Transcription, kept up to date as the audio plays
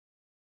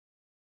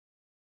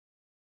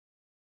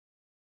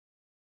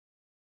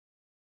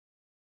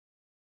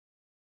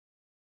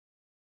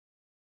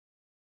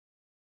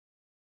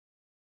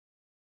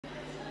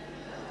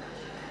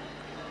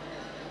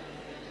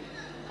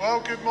Well,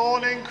 good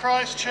morning,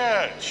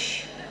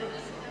 Christchurch.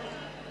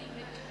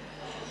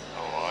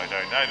 Oh, I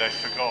don't know, they've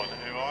forgotten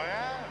who I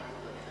am.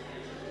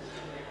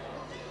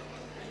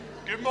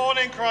 Good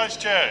morning,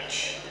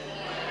 Christchurch.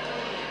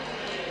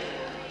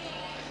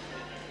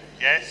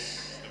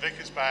 Yes, the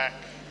vicar's back.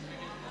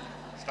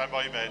 Stand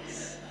by your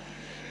beds.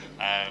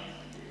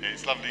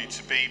 It's lovely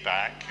to be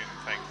back, and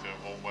thanks for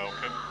a warm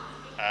welcome.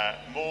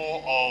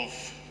 More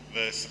of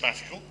the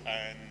sabbatical,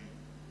 and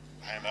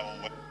hand that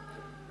on. But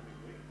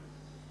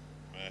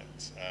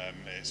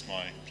it's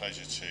my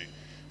pleasure to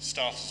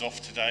start us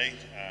off today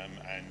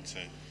and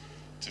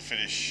to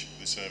finish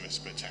the service,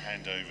 but to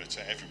hand over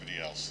to everybody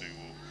else who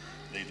will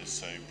lead us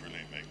so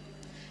brilliantly.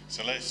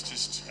 So let's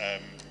just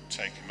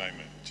take a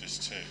moment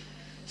just to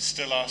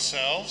still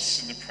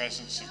ourselves in the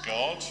presence of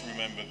God.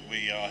 Remember that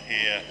we are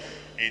here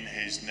in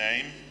his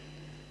name,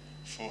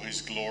 for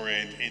his glory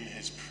and in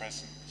his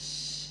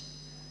presence.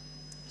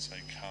 So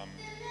come,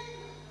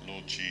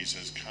 Lord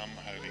Jesus, come,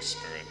 Holy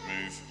Spirit,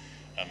 move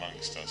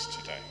amongst us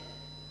today.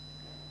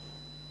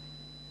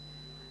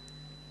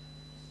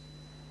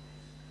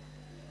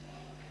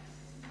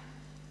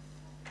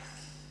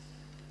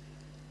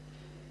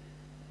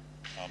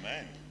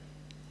 Amen.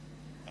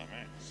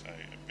 Amen. So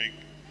a big,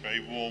 very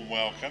warm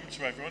welcome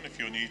to everyone. If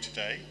you're new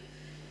today,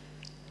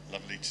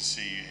 lovely to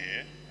see you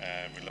here.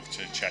 We'd love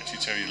to chat to you,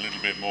 tell you a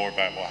little bit more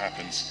about what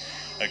happens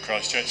at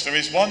Christchurch. There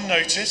is one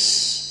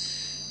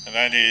notice, and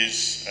that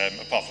is,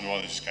 apart from the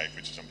one that just gave,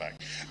 which is on back,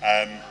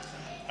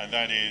 and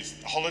that is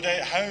Holiday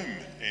at Home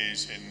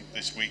is in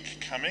this week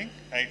coming,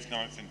 8th,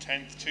 9th and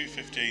 10th,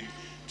 2:15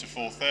 to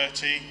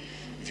 4:30.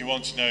 If you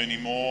want to know any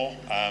more,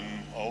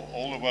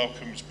 all are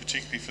welcome,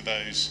 particularly for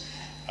those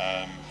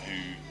who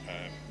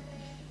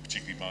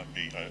particularly might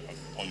be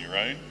on your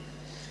own.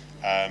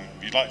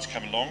 If you'd like to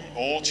come along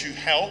or to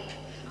help,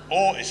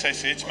 or it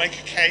says here to make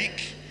a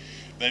cake,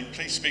 then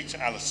please speak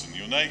to Alison.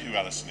 You'll know who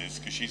Alison is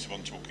because she's the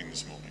one talking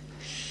this morning.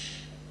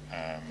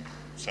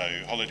 So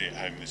Holiday at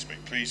Home this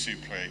week. Please do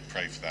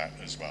pray for that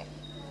as well.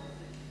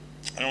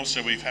 And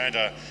also we've had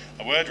a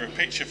word or a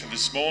picture for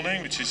this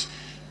morning, which is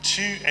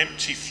 2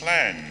 empty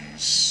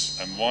flans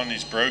and one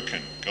is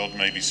broken. God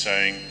may be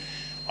saying,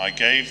 I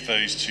gave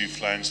those 2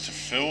 flans to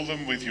fill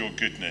them with your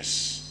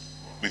goodness,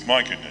 with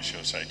my goodness,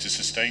 shall I say, to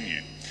sustain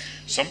you.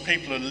 Some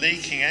people are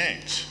leaking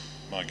out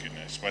my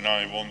goodness when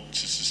I want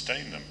to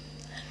sustain them.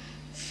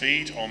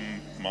 Feed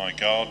on my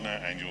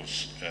gardener and you'll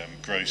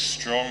grow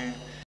strong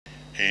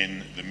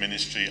in the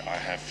ministry I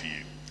have for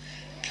you.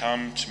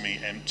 Come to me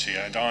empty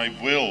and I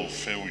will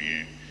fill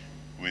you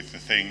with the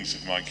things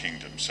of my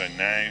kingdom. So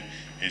now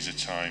is a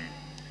time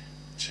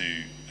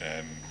to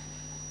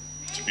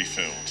be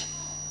filled.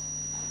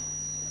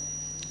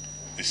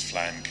 This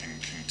flan can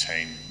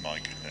contain my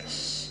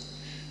goodness.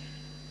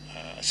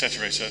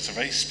 Etc. So it's a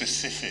very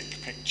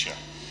specific picture,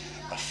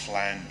 a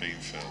flan being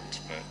filled,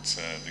 but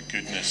the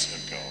goodness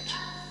of God.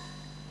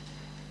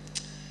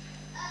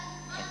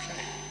 Okay.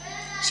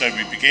 So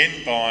we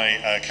begin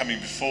by coming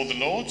before the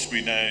Lord.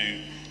 We know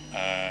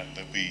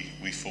that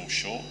we fall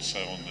short, so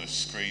on the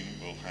screen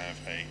we'll have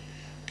a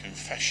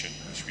confession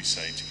which we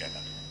say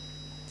together.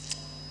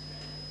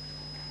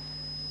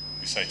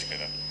 We say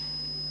together,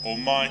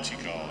 Almighty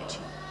God,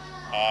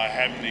 our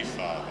Heavenly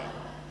Father,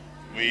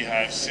 we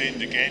have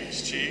sinned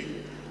against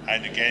you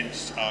and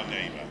against our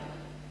neighbour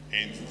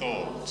in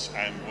thought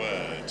and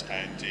word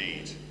and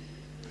deed,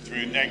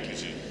 through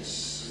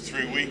negligence,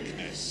 through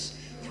weakness,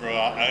 through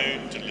our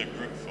own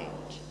deliberate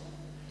fault.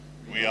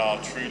 We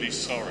are truly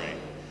sorry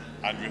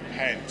and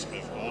repent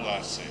of all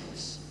our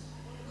sins.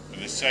 For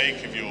the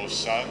sake of your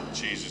Son,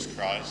 Jesus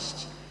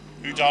Christ,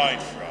 who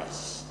died for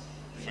us,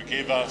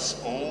 forgive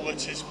us all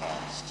that is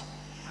past,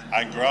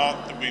 and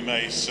grant that we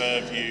may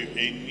serve you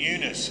in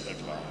newness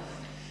of life,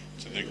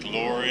 to the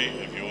glory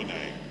of your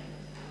name.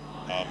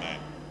 Amen.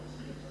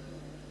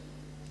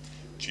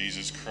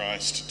 Jesus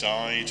Christ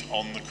died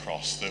on the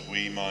cross that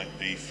we might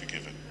be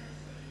forgiven.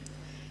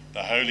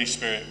 The Holy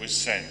Spirit was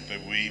sent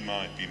that we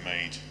might be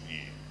made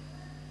new.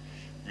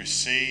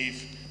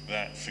 Receive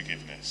that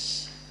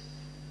forgiveness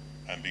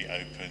and be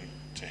open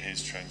to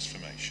his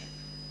transformation.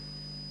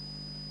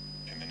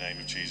 In the name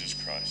of Jesus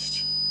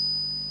Christ.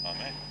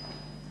 Amen.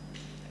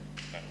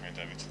 I'll hand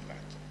over to the band.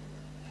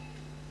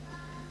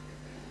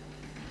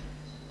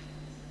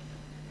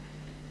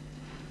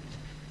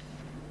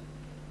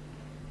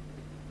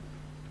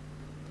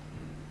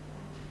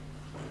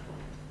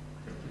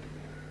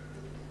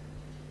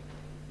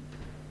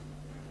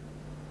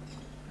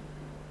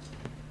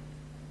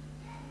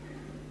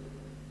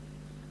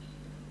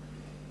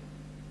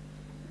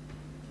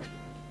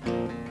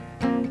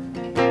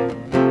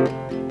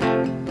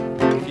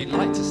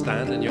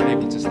 Stand and you're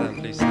able to stand,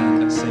 please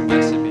stand. Let's sing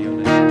Blessed Be Your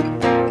Name.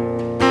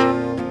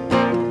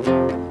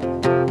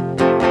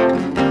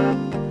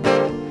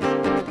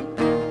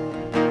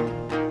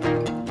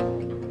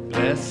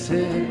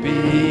 Blessed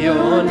be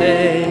your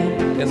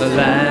name in the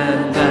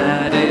land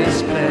that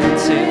is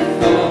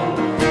plentiful,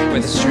 where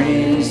the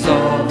streams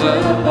of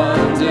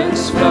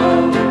abundance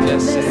flow.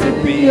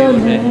 Blessed be your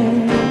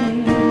name.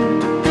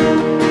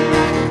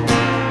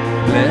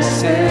 Blessed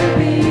blessed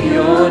be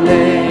your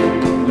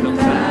name. When I'm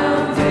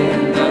found in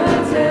the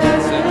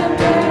desert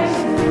place,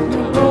 when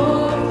I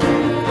walk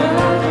through the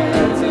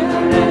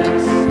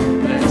wilderness,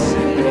 blessed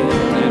be your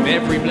name.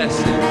 Every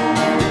blessing,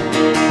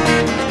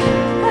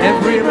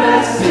 every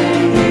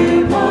blessing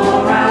you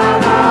pour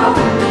out, I'll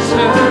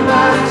turn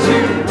back to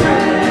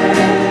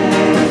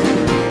praise.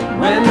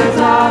 When the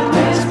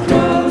darkness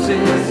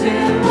closes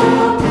in,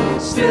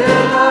 Lord,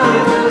 still I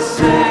will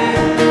say,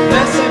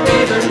 blessed be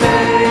the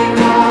name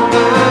of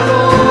the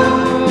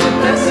Lord.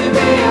 Blessed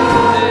be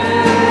your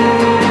name.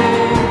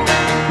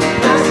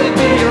 Blessed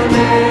be your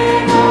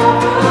name of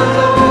the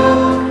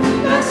Lord.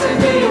 Blessed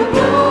be your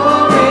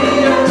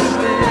glorious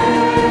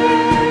name.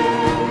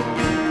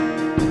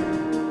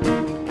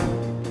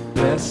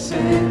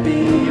 Blessed be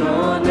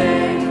your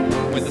name.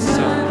 When the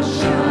sun's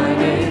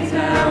shining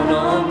down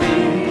on me,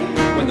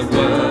 when the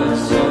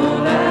world's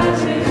all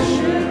as it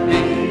should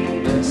be,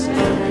 blessed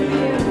be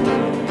your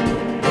name.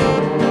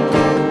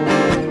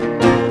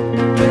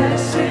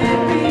 Blessed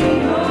be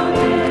your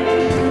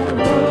name. The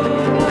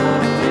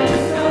road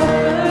is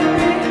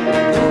suffering,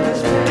 though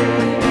there's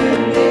pain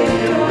in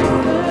the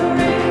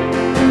offering,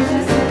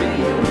 blessed be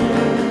your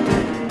name.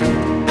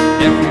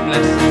 Every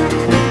blessing,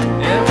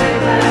 every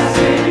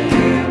blessing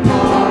you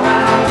pour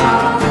out,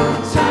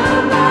 I'll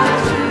turn back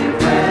to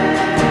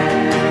praise.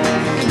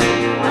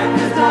 When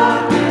the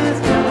darkness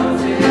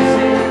closes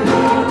in,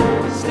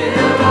 Lord,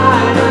 still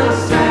I will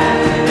say,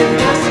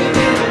 blessed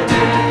be the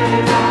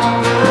name of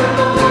the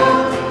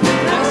Lord.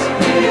 Blessed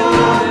be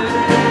your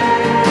name.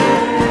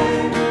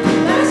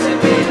 Blessed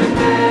be the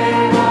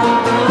name of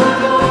the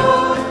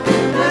Lord.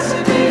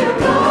 Blessed be your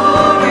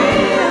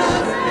glorious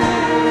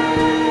name.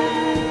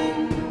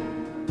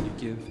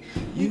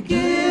 You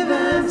give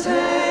and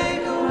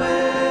take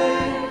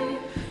away.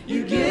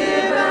 You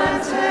give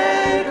and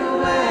take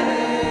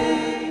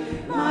away.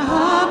 My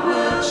heart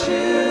will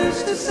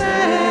choose to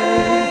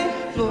say,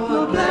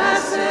 Lord,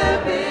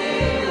 blessed be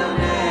your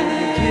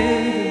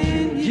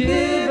name. You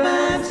give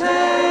and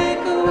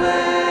take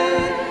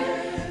away.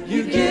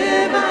 You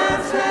give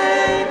and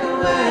take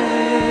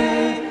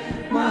away.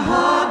 My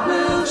heart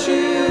will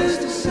choose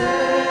to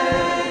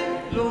say,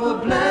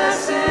 Lord,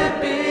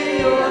 blessed be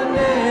your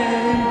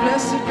name.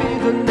 Blessed be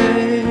the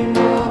name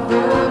of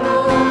the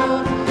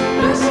Lord.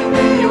 Blessed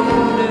be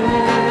your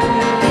name.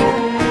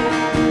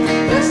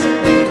 Blessed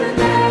be the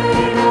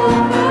name of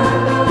the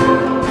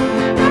Lord.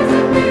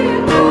 Blessed be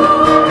your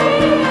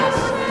glorious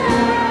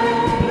name.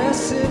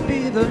 Blessed be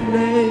the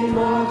name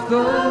of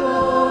the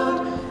Lord.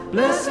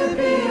 Blessed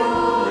be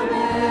your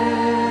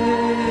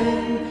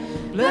name.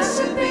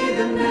 Blessed be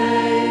the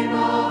name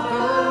of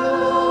the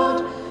Lord.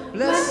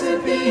 Blessed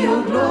be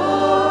your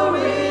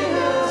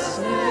glorious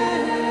name.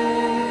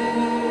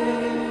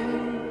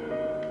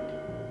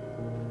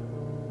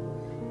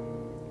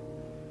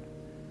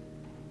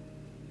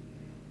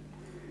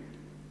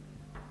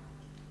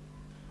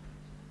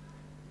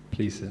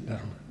 Please sit down.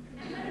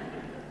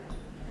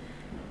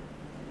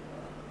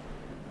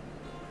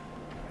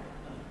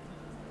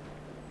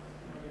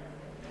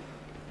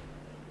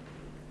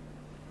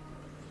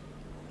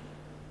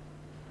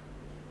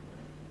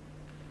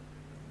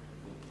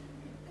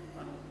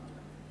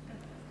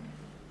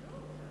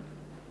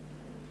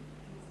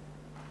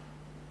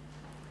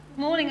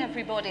 Morning,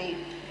 everybody.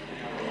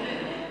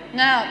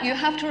 Now, you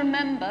have to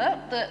remember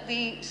that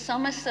the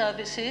summer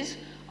services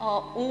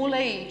are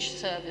all-age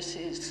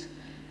services.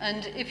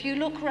 And if you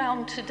look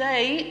around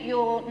today,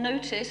 you'll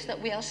notice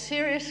that we are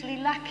seriously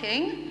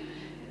lacking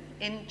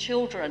in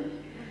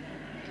children.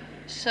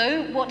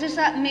 So what does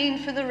that mean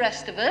for the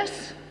rest of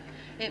us?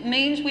 It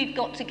means we've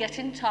got to get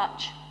in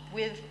touch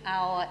with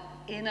our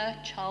inner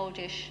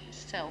childish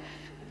self.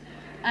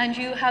 And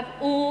you have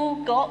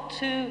all got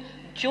to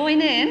join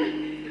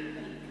in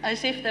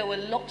as if there were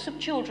lots of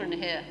children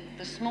here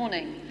this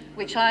morning,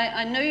 which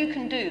I know you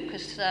can do,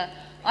 because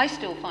I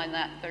still find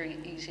that very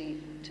easy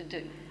to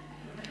do.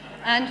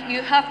 And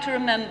you have to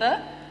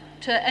remember,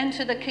 to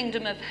enter the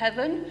kingdom of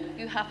heaven,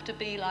 you have to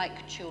be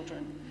like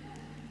children.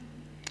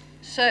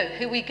 So,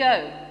 here we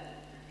go.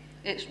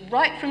 It's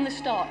right from the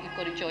start you've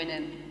got to join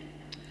in.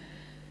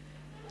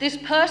 This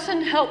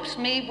person helps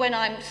me when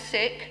I'm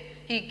sick.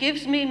 He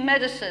gives me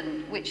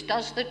medicine, which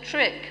does the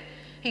trick.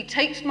 He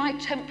takes my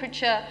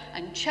temperature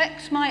and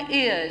checks my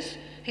ears.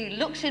 He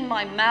looks in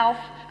my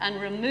mouth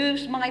and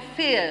removes my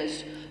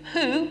fears.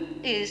 Who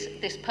is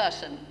this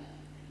person?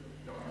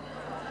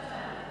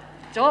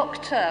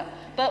 Doctor.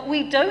 But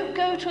we don't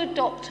go to a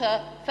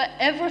doctor for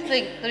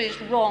everything that is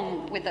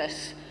wrong with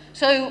us.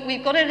 So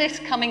we've got a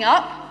list coming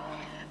up,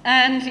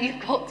 and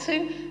you've got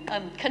to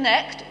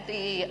connect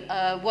the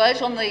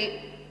words on the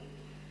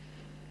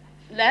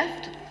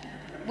left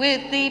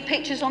with the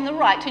pictures on the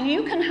right. And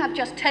you can have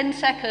just 10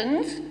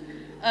 seconds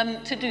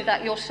to do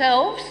that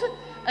yourselves,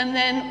 and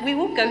then we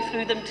will go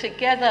through them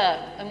together,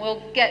 and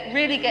we'll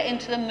really get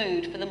into the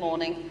mood for the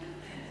morning.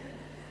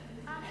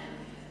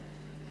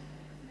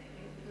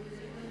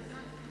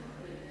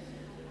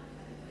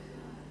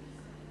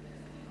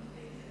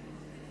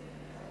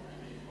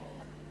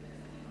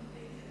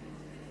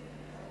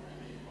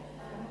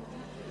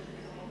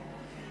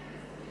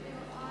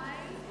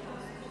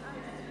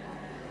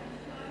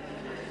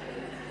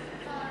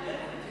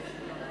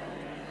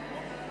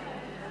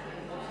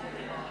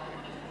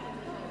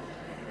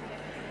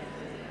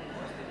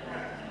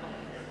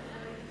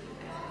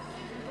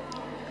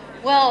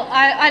 Well,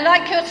 I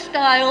like your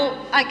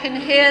style. I can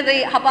hear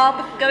the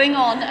hubbub going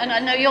on, and I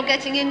know you're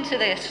getting into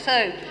this.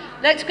 So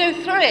let's go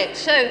through it.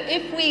 So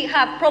if we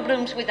have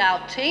problems with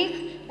our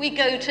teeth, we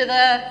go to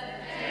the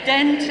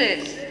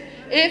dentist.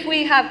 If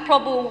we have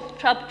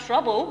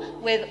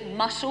trouble with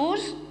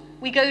muscles,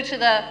 we go to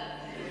the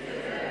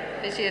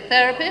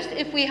physiotherapist.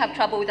 If we have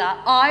trouble with our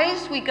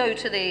eyes, we go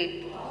to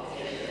the...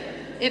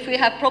 If we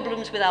have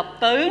problems with our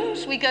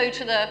bones, we go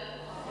to the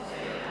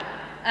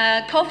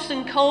coughs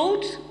and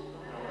colds.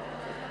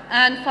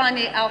 And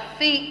finally, our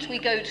feet, we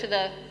go to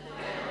the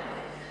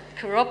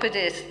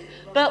chiropodist.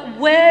 But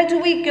where do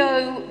we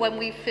go when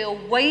we feel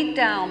weighed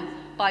down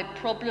by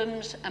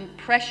problems and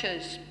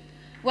pressures?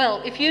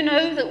 Well, if you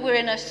know that we're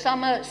in a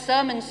summer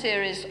sermon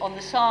series on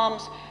the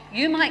Psalms,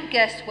 you might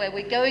guess where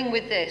we're going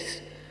with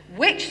this.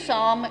 Which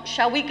psalm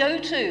shall we go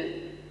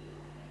to?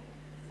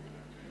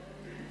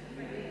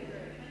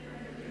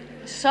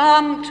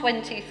 Psalm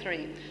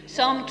 23.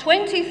 Psalm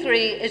 23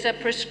 is a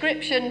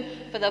prescription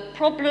for the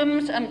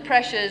problems and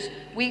pressures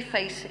we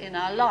face in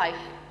our life.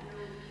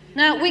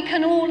 Now, we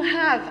can all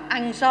have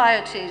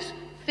anxieties,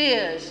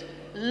 fears,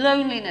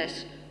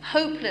 loneliness,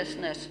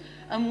 hopelessness,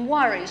 and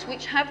worries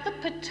which have the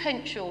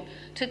potential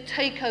to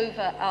take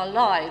over our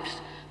lives.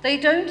 They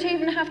don't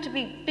even have to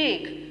be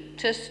big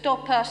to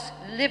stop us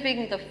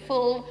living the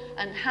full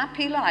and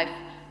happy life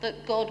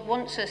that God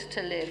wants us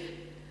to live.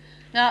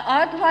 Now,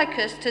 I'd like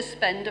us to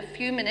spend a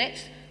few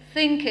minutes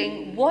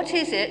thinking, what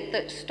is it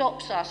that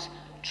stops us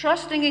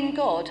trusting in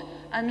God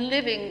and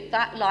living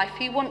that life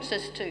he wants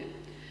us to?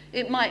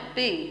 It might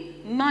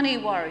be money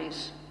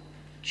worries,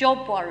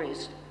 job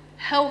worries,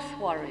 health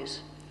worries.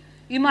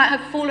 You might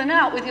have fallen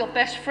out with your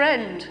best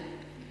friend.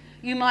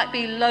 You might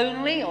be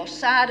lonely or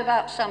sad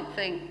about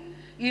something.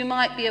 You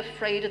might be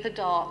afraid of the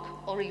dark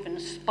or even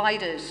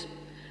spiders.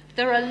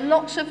 There are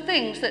lots of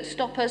things that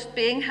stop us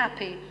being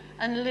happy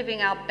and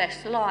living our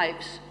best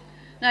lives.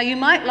 Now, you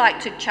might like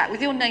to chat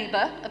with your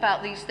neighbour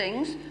about these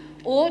things,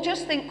 or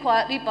just think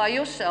quietly by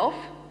yourself.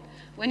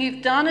 When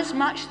you've done as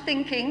much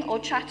thinking or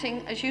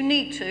chatting as you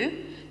need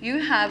to, you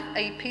have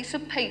a piece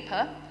of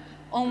paper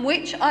on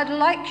which I'd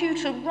like you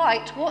to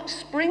write what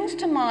springs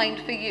to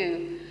mind for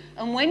you.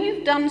 And when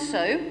you've done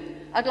so,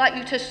 I'd like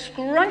you to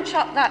scrunch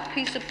up that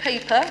piece of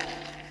paper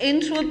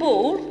into a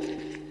ball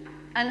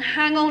and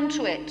hang on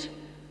to it.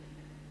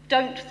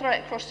 Don't throw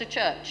it across the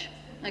church,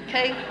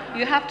 okay?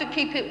 You have to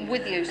keep it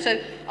with you. So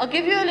I'll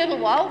give you a little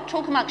while,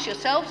 talk amongst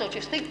yourselves, or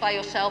just think by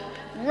yourself,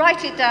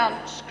 write it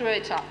down, screw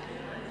it up.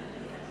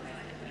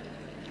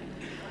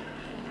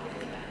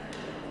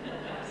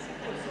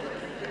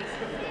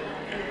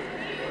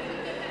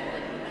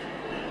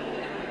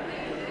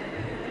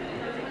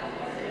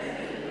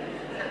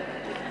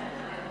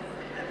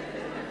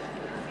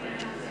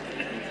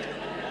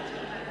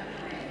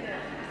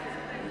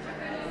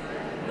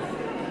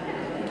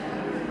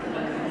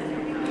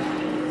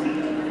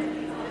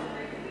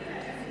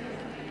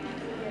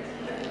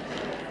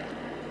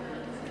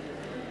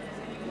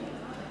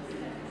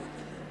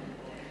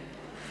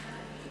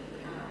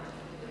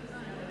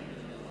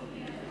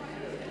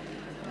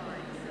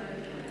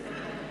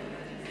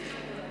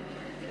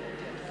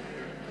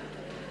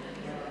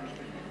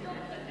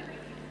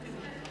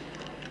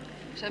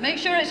 So make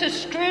sure it's a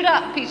screwed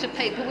up piece of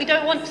paper. We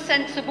don't want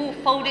sensible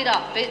folded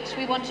up bits,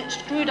 we want it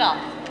screwed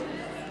up.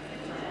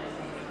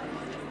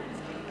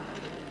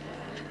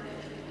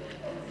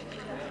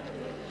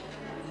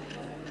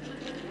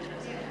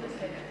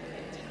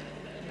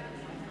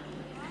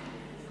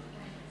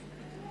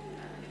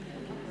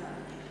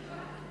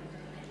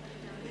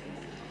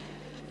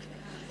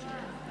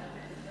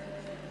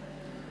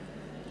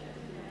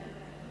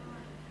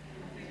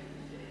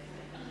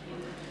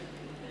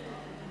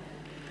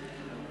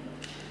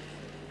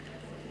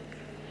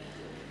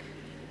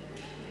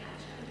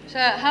 So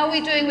how are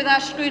we doing with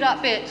our screwed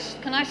up bits?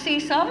 Can I see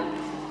some?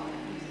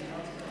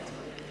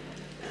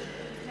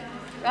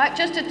 Right,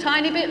 just a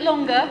tiny bit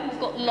longer. We've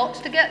got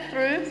lots to get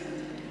through.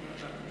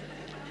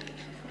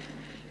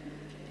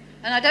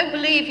 And I don't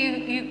believe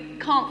you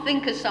can't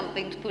think of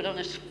something to put on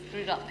a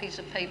screwed up piece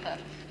of paper.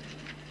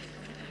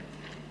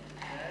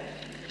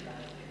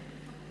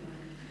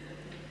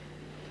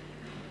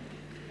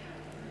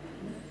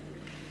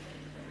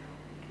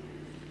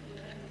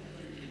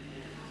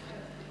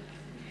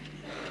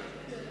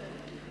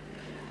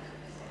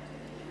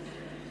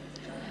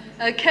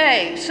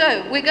 Okay,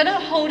 so we're going to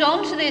hold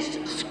on to this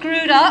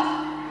screwed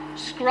up,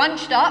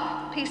 scrunched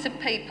up piece of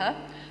paper.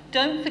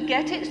 Don't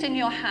forget it's in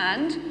your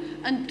hand,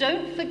 and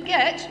don't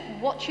forget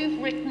what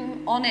you've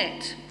written on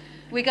it.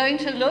 We're going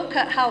to look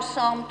at how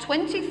Psalm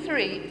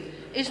 23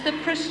 is the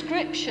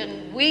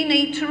prescription we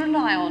need to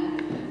rely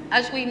on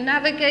as we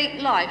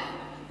navigate life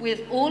with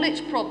all its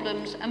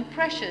problems and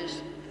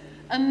pressures.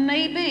 And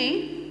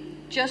maybe,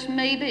 just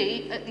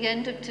maybe, at the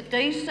end of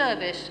today's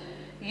service,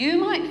 you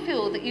might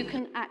feel that you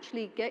can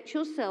actually get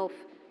yourself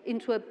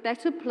into a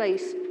better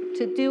place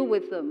to deal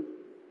with them.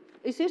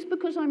 Is this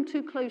because I'm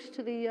too close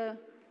to the...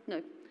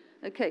 No.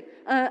 Okay.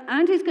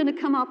 Andy's going to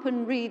come up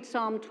and read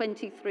Psalm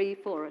 23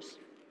 for us.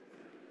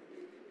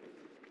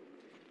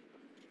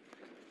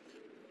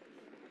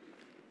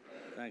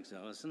 Thanks,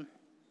 Alison.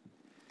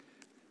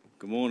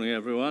 Good morning,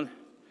 everyone.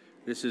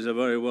 This is a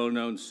very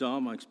well-known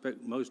psalm. I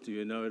expect most of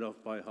you know it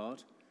off by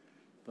heart,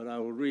 but I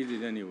will read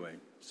it anyway.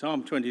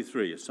 Psalm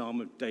 23, a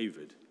psalm of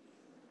David.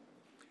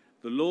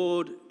 The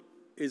Lord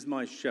is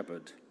my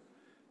shepherd.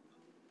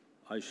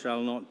 I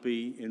shall not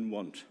be in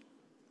want.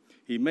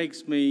 He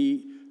makes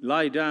me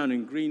lie down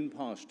in green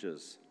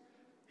pastures.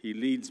 He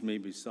leads me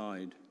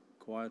beside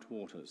quiet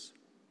waters.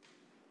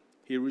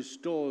 He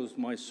restores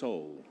my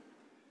soul.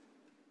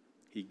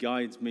 He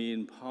guides me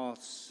in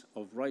paths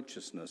of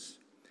righteousness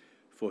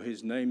for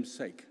his name's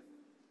sake.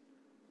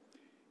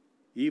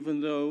 Even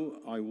though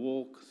I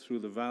walk through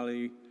the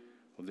valley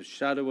of the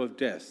shadow of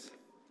death,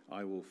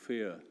 I will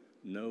fear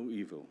no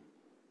evil.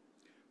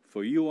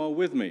 For you are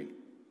with me.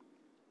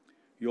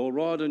 Your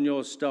rod and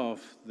your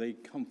staff, they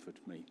comfort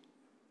me.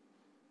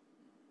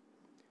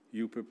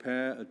 You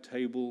prepare a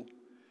table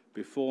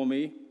before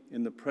me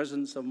in the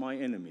presence of my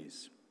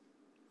enemies.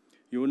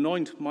 You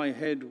anoint my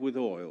head with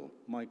oil,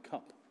 my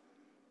cup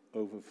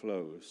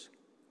overflows.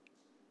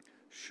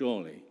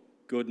 Surely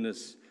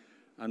goodness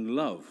and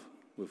love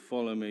will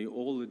follow me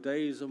all the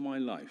days of my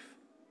life,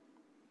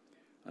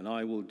 and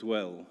I will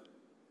dwell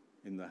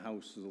in the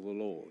house of the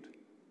Lord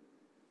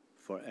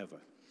forever.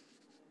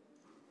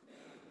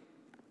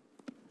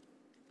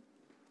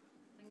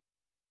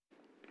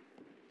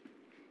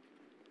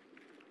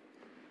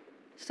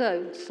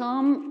 So,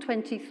 Psalm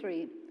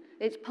 23.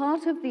 It's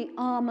part of the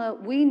armor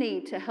we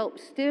need to help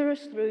steer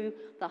us through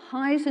the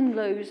highs and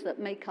lows that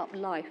make up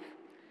life.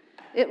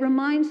 It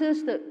reminds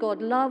us that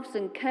God loves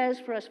and cares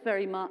for us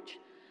very much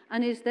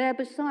and is there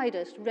beside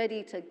us,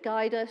 ready to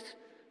guide us,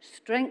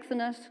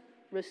 strengthen us,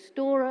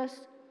 restore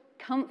us,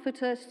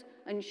 comfort us,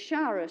 and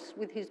shower us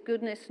with his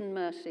goodness and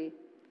mercy.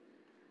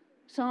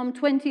 Psalm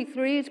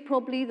 23 is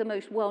probably the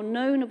most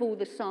well-known of all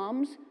the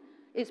Psalms.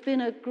 It's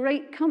been a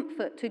great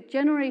comfort to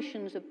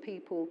generations of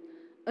people,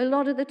 a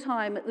lot of the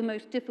time at the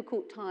most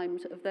difficult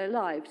times of their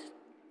lives.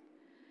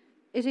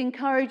 It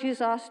encourages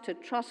us to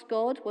trust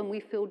God when we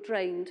feel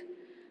drained,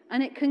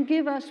 and it can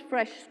give us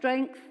fresh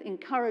strength,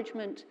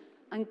 encouragement,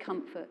 and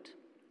comfort.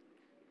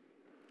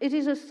 It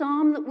is a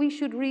psalm that we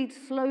should read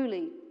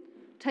slowly,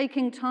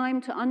 taking time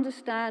to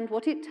understand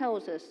what it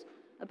tells us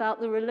about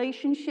the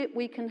relationship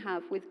we can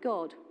have with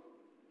God.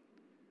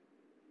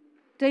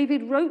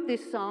 David wrote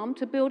this psalm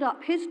to build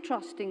up his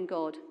trust in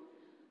God,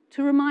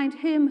 to remind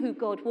him who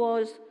God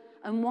was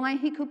and why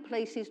he could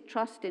place his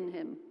trust in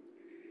him.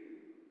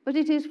 But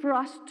it is for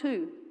us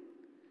too.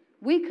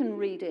 We can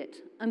read it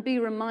and be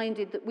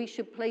reminded that we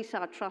should place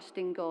our trust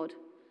in God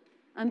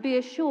and be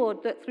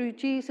assured that through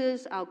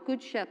Jesus, our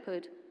Good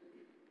Shepherd,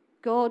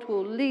 God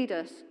will lead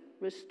us,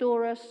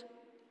 restore us,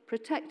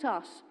 protect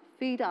us,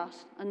 feed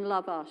us, and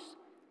love us.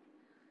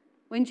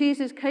 When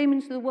Jesus came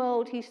into the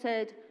world, he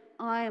said,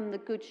 I am the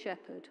Good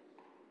Shepherd.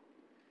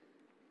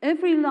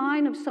 Every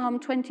line of Psalm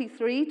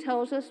 23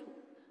 tells us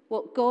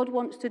what God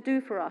wants to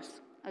do for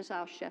us as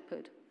our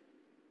shepherd.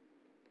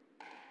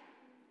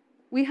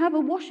 We have a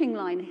washing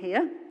line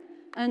here,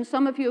 and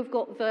some of you have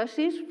got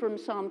verses from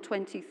Psalm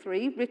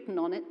 23 written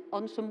on it,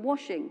 on some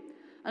washing.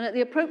 And at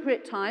the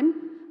appropriate time,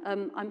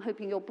 I'm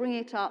hoping you'll bring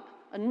it up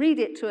and read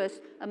it to us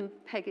and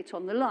peg it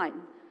on the line.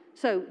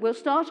 So we'll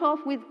start off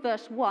with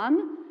verse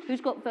 1.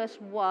 Who's got verse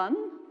 1?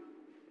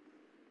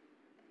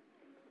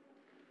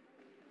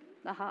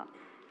 Aha.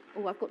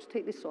 Oh, I've got to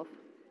take this off.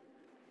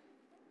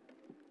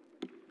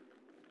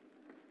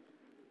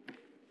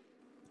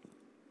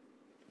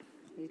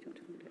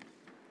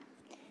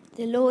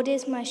 The Lord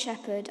is my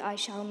shepherd, I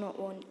shall not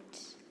want.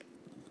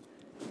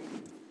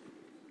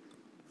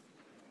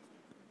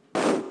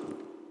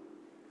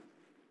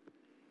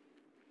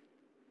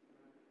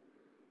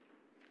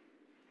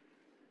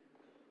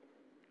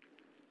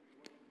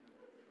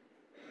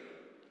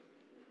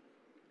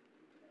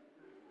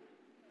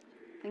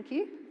 Thank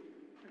you.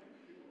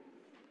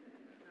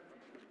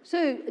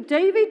 So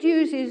David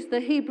uses the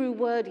Hebrew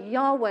word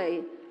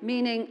Yahweh,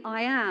 meaning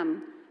I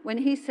am, when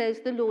he says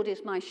the Lord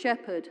is my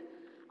shepherd.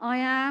 I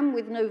am,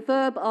 with no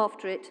verb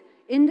after it,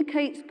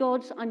 indicates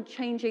God's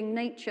unchanging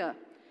nature.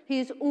 He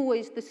is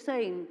always the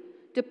same,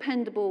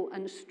 dependable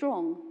and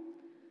strong.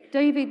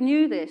 David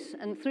knew this,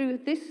 and through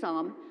this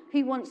psalm,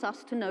 he wants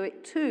us to know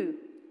it too.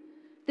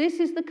 This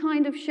is the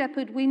kind of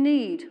shepherd we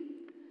need.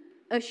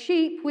 A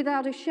sheep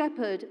without a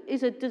shepherd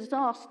is a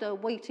disaster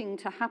waiting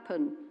to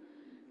happen.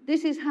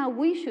 This is how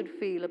we should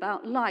feel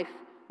about life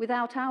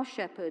without our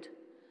shepherd,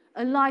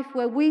 a life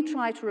where we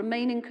try to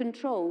remain in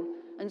control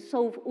and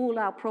solve all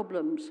our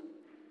problems.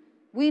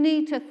 We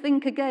need to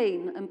think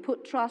again and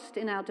put trust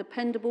in our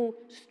dependable,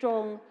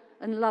 strong,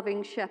 and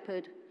loving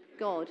shepherd,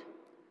 God.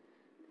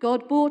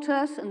 God bought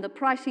us, and the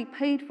price he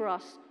paid for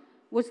us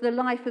was the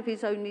life of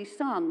his only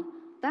son.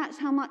 That's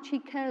how much he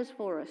cares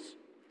for us.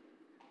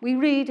 We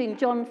read in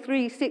John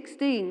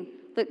 3:16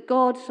 that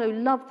God so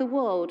loved the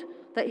world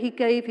that he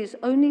gave his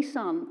only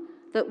son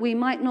that we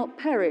might not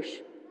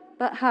perish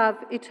but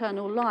have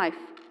eternal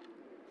life.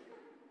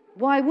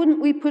 Why wouldn't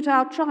we put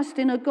our trust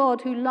in a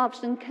God who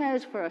loves and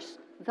cares for us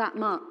that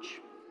much?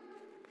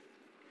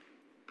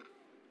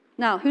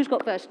 Now, who's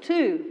got verse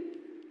 2?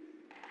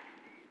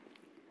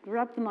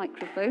 Grab the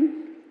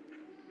microphone.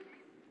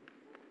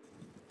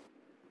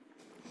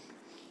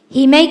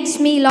 He makes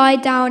me lie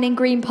down in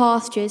green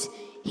pastures.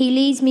 He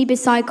leads me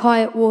beside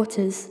quiet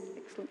waters.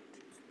 Excellent.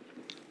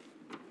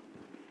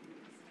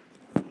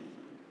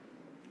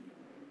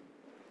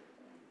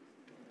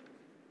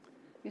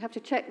 You have to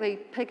check they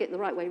peg it the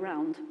right way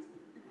round.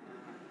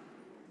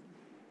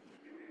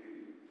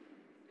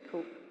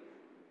 Cool.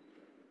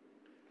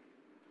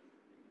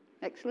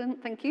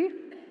 Excellent, thank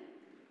you.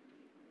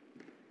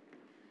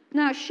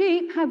 Now,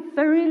 sheep have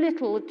very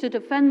little to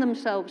defend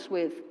themselves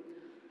with.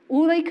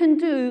 All they can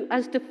do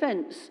as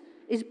defense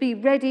is be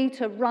ready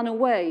to run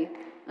away.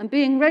 And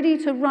being ready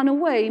to run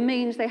away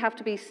means they have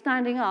to be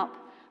standing up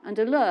and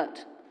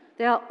alert.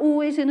 They are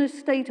always in a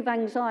state of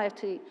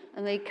anxiety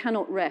and they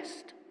cannot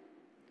rest.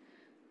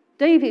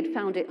 David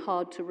found it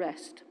hard to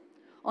rest.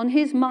 On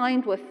his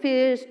mind were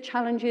fears,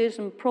 challenges,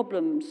 and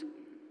problems.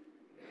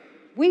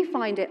 We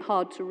find it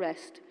hard to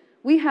rest.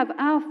 We have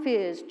our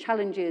fears,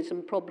 challenges,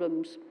 and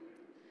problems.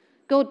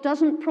 God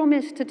doesn't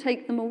promise to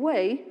take them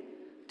away.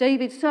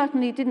 David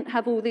certainly didn't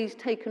have all these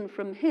taken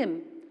from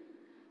him,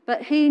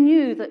 but he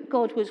knew that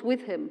God was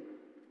with him.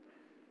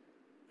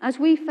 As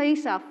we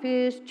face our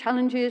fears,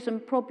 challenges,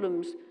 and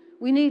problems,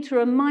 we need to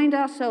remind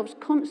ourselves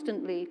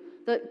constantly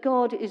that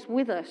God is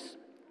with us.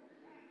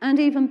 And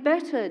even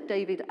better,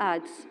 David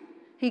adds,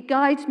 he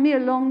guides me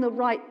along the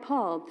right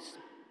paths.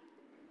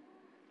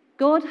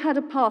 God had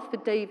a path for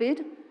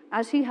David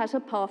as he has a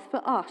path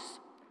for us.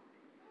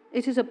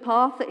 It is a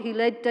path that he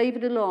led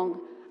David along,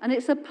 and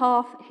it's a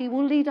path he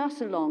will lead us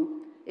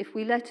along if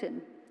we let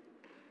him.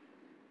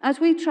 As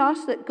we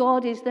trust that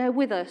God is there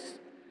with us,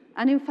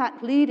 and in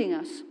fact leading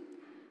us,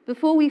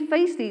 before we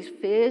face these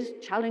fears,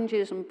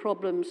 challenges, and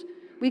problems,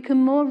 we can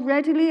more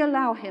readily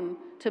allow him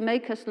to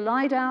make us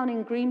lie down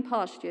in green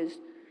pastures,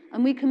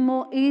 and we can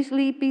more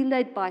easily be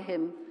led by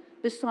him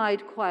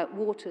beside quiet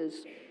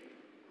waters.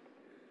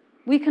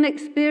 We can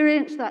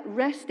experience that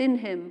rest in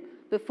him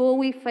before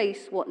we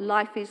face what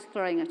life is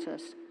throwing at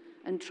us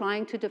and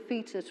trying to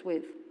defeat us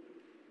with.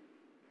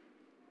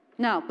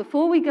 Now,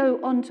 before we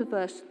go on to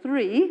verse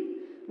 3,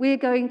 we're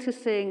going to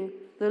sing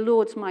 "The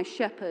Lord's My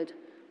Shepherd,"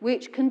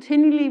 which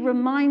continually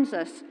reminds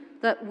us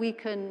that we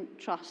can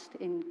trust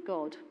in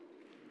God.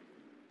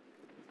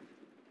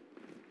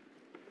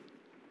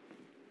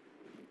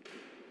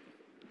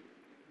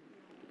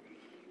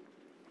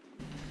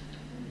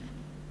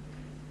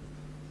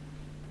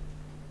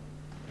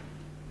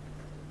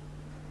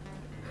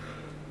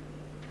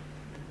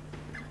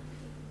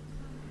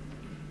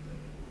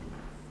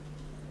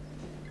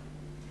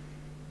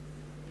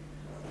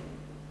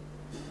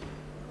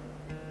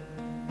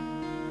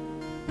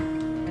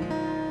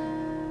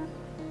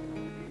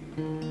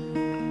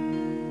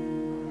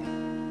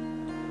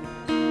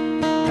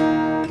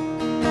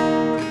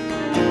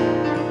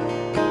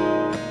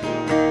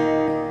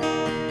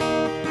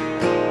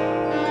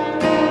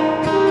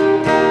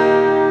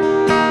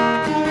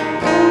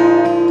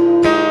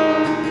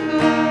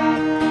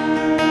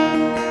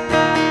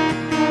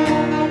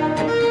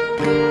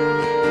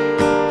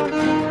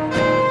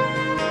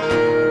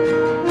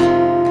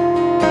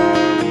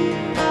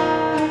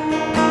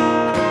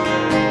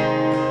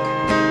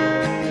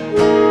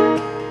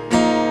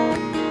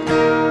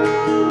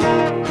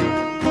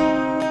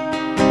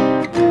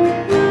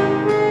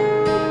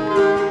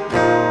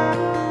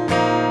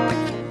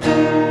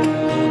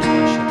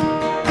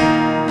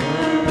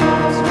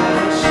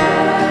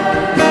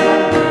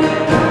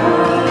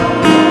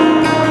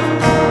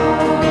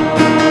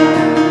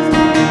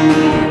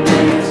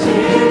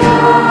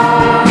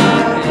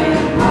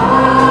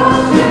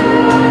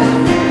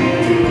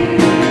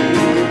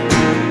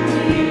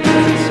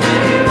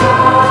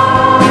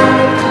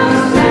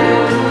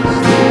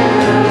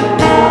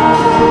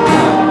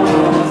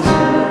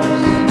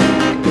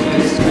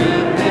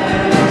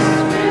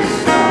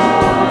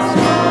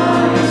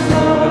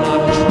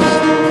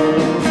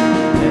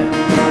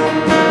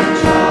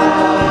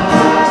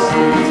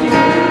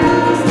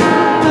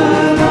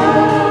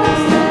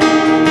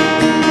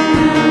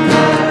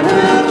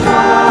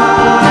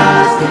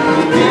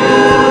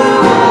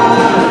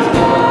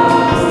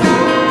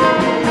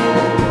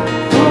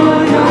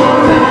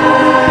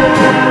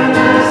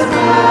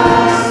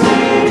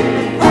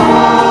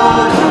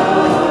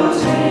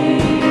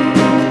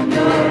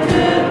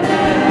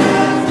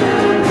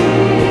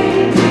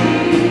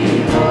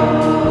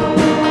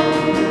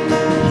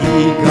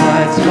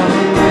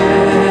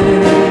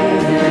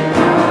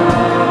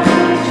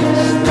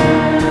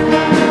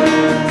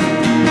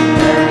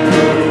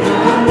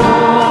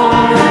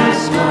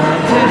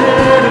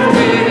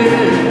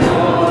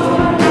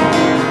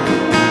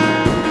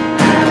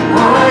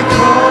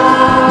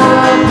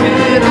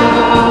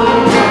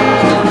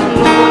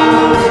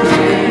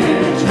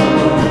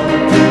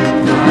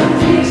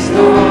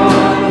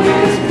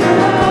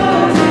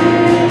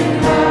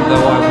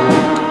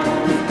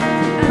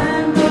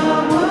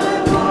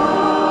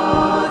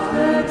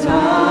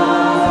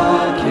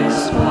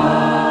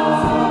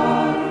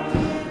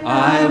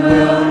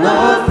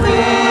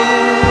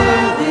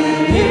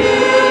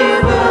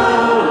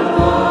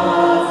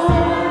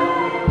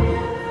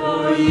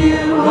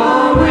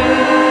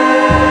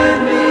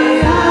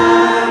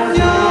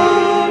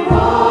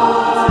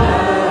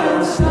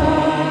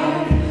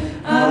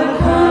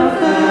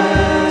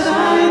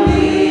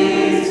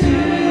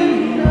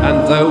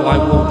 though I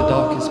walk the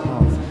darkest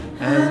path,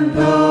 and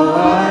though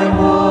I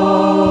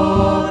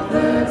walk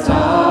the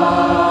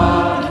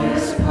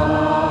darkest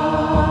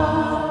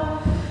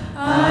path,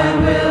 I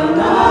will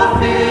not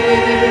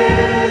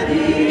fear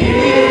the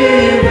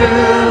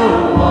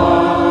evil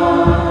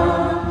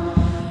one,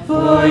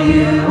 for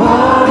you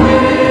are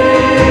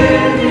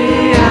with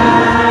me,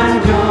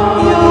 and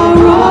your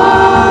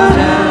rod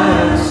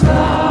and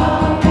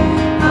staff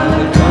are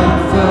the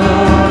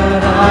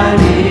comfort I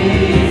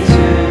need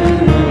to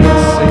know.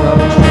 Let's sing,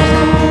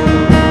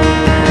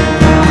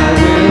 I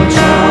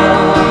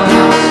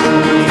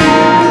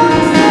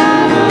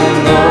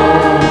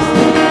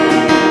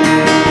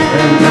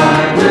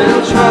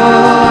will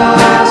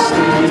trust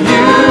in you. I will trust in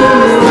you,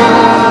 Lord, and I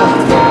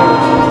will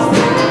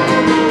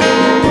trust in you,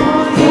 Lord,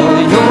 for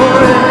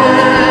your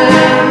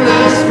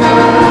endless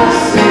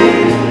mercy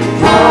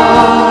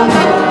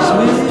follows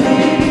with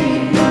me.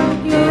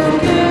 Your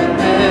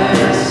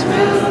goodness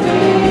will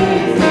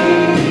lead me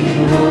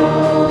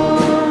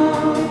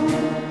home.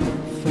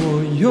 For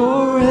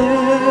your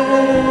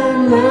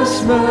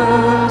endless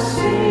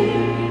mercy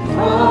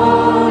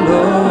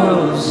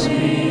follows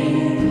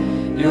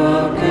me.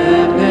 Your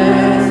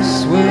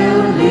goodness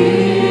will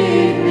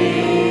lead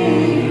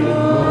me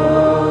home.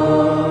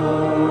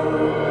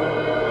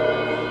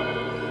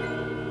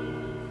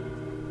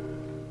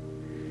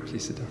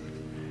 Please sit down.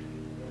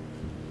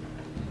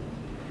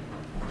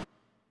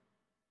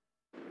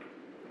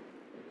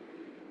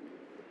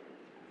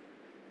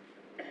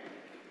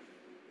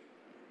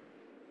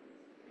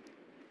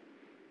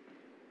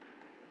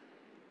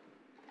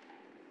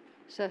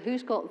 So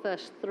who's got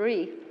verse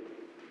 3?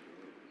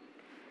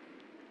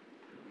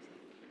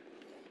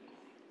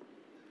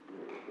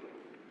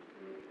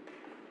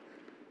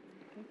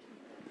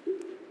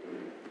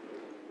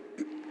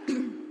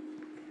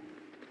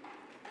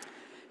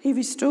 He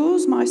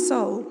restores my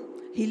soul.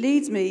 He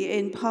leads me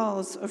in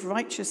paths of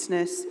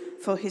righteousness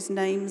for his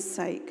name's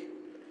sake.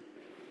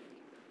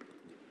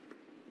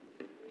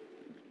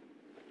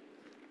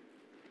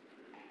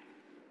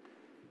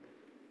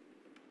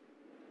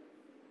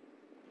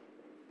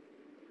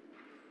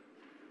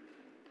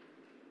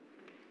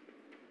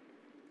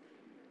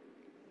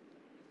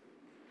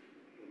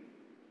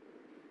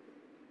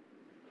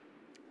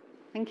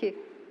 Thank you.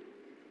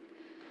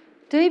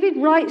 David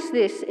writes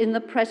this in the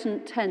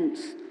present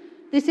tense.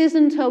 This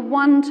isn't a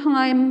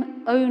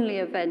one-time only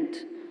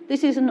event.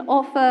 This is an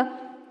offer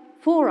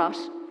for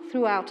us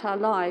throughout our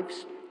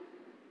lives.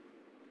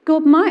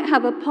 God might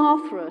have a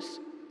path for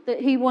us that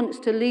he wants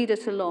to lead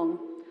us along,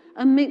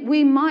 and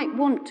we might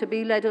want to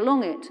be led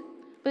along it,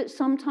 but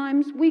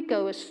sometimes we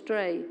go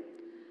astray,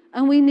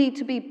 and we need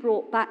to be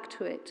brought back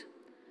to it.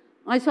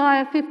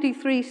 Isaiah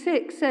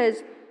 53:6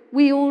 says,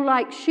 "We all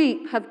like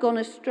sheep have gone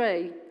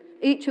astray.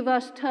 Each of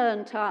us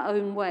turned to our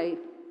own way."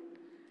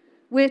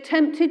 We're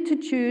tempted to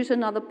choose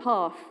another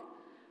path.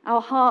 Our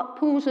heart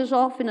pulls us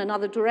off in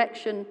another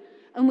direction,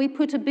 and we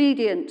put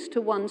obedience to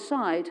one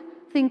side,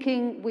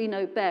 thinking we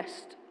know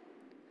best.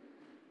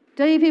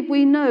 David,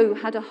 we know,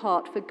 had a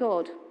heart for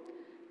God.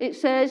 It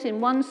says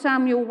in 1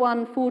 Samuel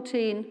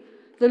 1:14,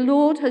 "The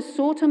Lord has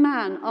sought a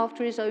man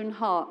after his own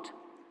heart."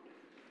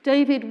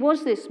 David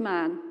was this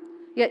man,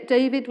 yet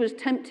David was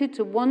tempted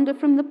to wander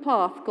from the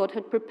path God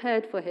had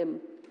prepared for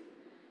him.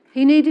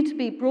 He needed to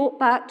be brought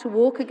back to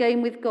walk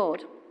again with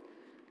God.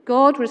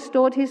 God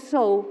restored his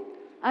soul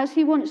as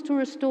he wants to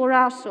restore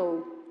our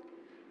soul.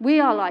 We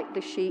are like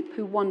the sheep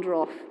who wander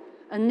off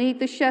and need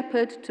the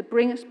shepherd to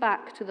bring us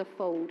back to the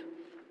fold.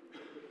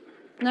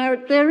 Now,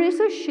 there is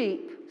a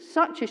sheep,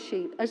 such a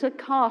sheep, as a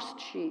cast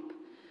sheep,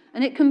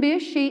 and it can be a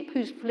sheep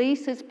whose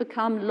fleece has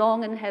become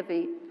long and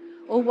heavy,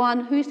 or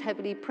one who's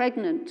heavily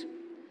pregnant.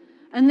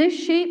 And this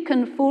sheep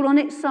can fall on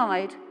its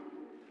side,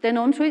 then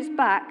onto its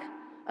back,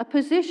 a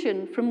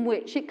position from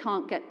which it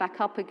can't get back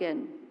up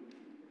again.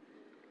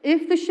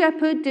 If the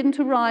shepherd didn't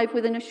arrive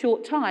within a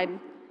short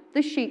time,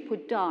 the sheep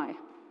would die.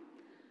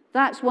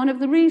 That's one of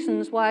the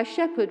reasons why a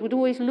shepherd would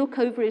always look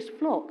over his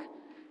flock,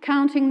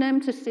 counting them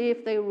to see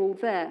if they were all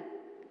there.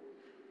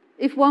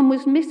 If one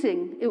was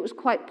missing, it was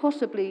quite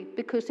possibly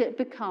because it had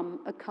become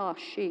a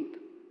cast sheep.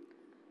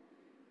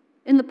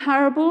 In the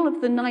parable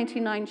of the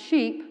 99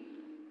 sheep,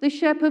 the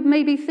shepherd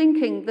may be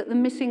thinking that the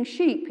missing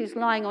sheep is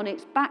lying on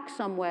its back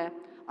somewhere,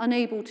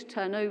 unable to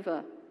turn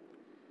over.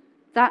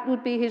 That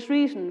would be his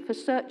reason for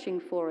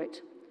searching for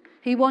it.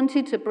 He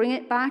wanted to bring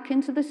it back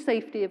into the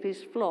safety of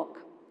his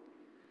flock.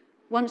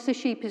 Once the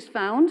sheep is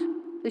found,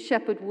 the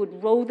shepherd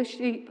would roll the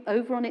sheep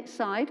over on its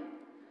side,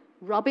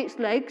 rub its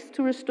legs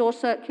to restore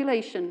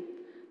circulation,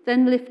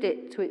 then lift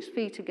it to its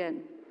feet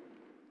again.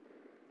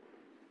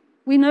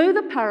 We know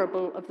the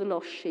parable of the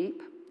lost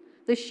sheep.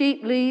 The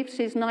sheep leaves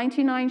his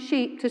 99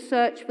 sheep to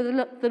search for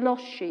the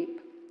lost sheep.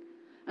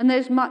 And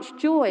there's much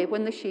joy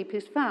when the sheep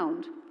is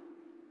found.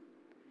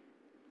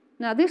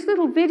 Now, this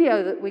little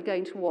video that we're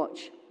going to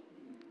watch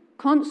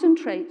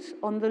concentrates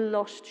on the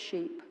lost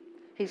sheep,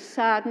 his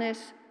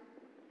sadness,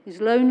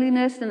 his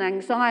loneliness and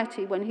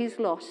anxiety when he's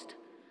lost,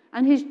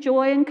 and his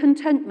joy and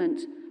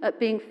contentment at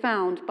being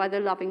found by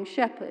the loving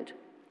shepherd.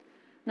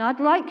 Now, I'd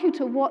like you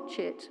to watch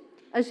it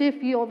as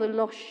if you're the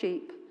lost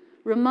sheep,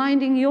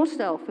 reminding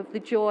yourself of the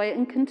joy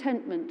and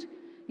contentment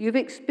you've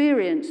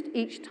experienced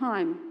each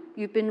time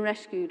you've been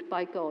rescued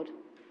by God.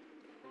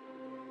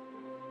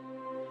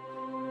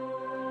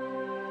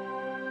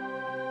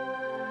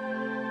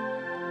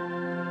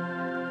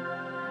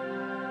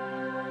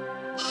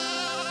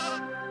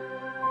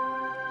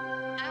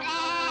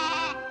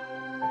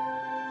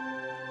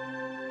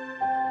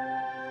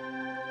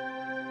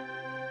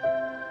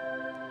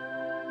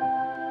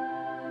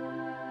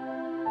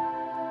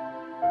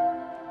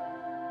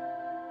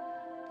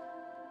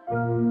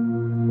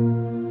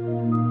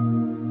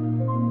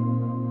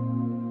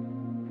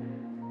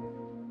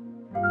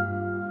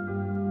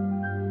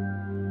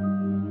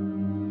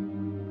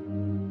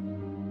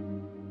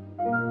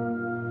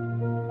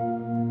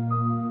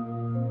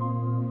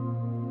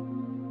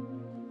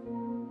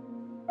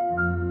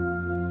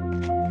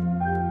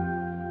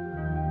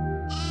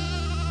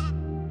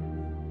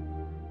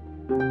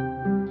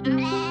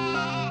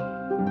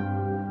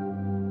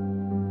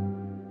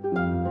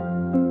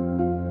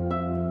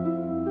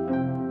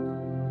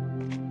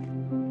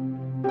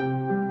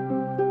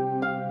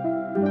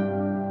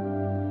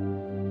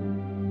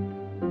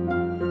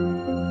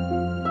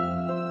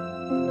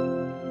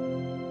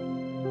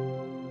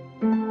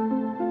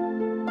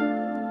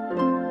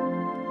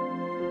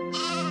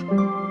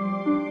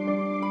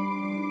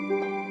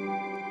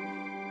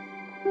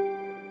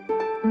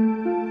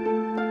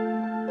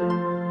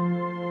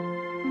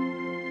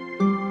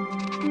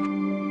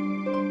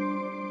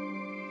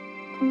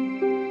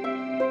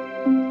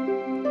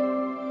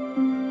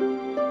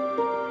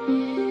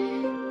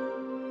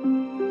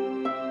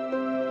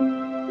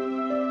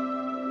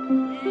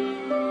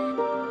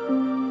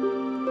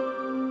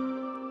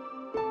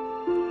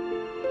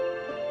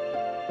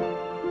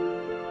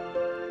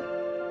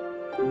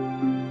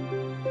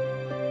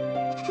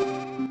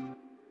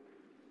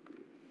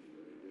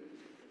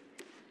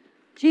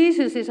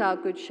 Jesus is our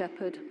good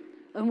shepherd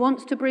and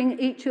wants to bring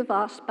each of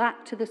us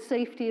back to the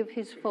safety of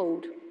his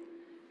fold.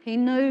 He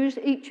knows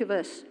each of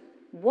us,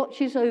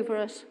 watches over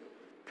us,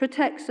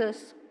 protects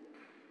us,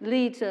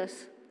 leads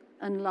us,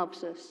 and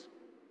loves us.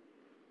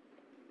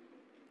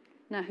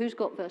 Now, who's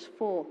got verse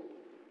 4?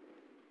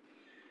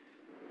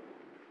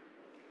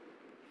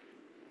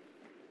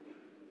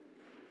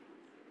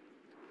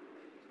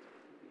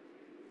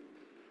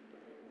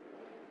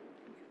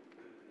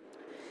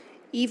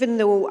 Even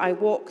though I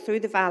walk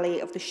through the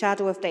valley of the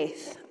shadow of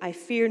death, I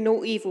fear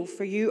no evil,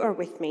 for you are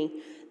with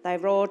me. Thy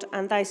rod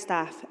and thy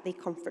staff, they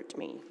comfort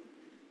me.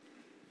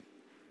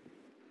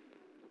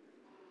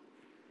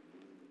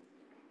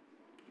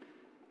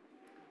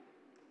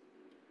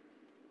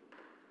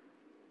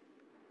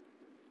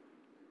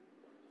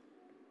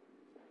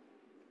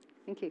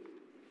 Thank you.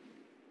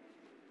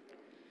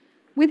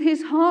 With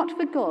his heart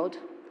for God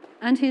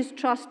and his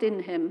trust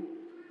in him,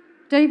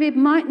 David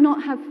might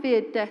not have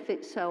feared death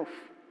itself.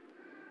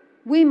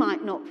 We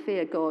might not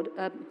fear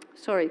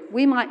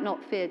we might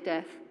not fear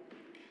death.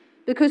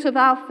 Because of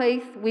our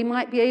faith, we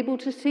might be able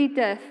to see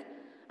death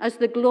as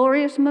the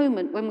glorious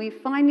moment when we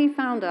finally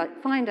find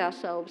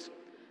ourselves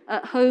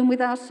at home with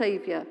our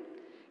Saviour,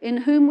 in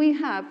whom we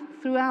have,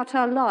 throughout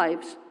our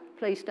lives,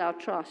 placed our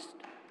trust.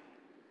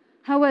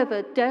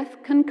 However,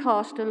 death can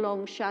cast a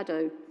long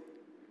shadow.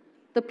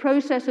 The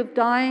process of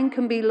dying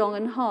can be long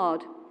and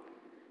hard.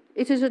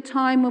 It is a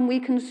time when we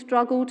can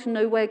struggle to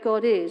know where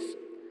God is,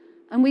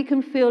 and we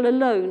can feel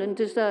alone and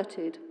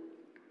deserted.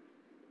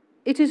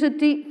 It is a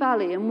deep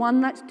valley and one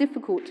that's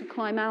difficult to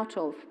climb out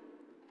of.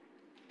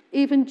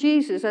 Even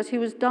Jesus, as he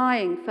was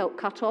dying, felt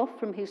cut off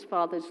from his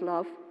Father's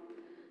love,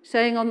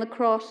 saying on the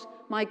cross,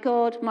 my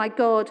God,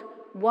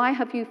 why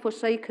have you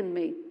forsaken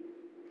me?"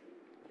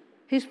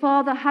 His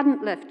Father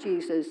hadn't left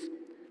Jesus.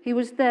 He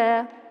was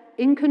there,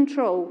 in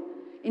control,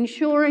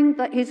 ensuring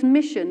that his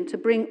mission to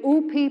bring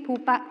all people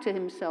back to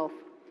himself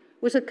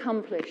was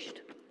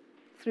accomplished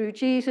through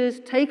Jesus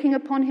taking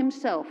upon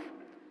himself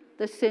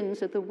the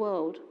sins of the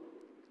world.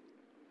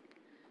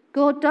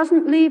 God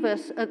doesn't leave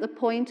us at the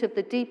point of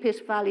the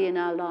deepest valley in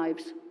our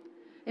lives.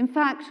 In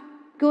fact,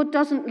 God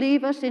doesn't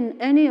leave us in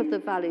any of the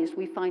valleys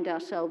we find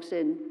ourselves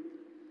in.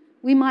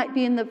 We might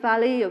be in the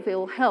valley of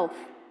ill health,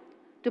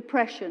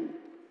 depression,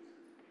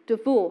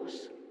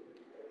 divorce,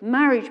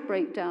 marriage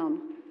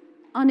breakdown,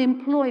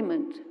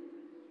 unemployment,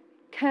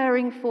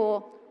 caring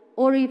for,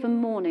 or even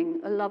mourning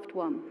a loved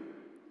one.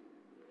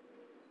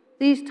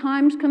 These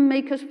times can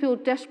make us feel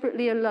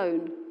desperately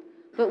alone,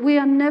 but we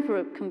are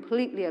never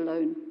completely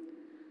alone.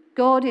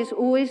 God is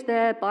always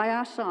there by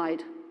our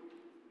side.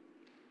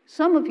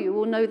 Some of you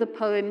will know the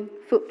poem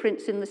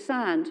Footprints in the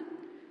Sand,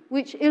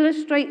 which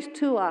illustrates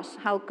to us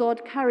how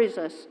God carries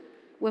us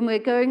when we're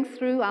going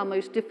through our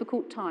most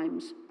difficult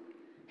times.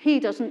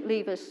 He doesn't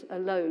leave us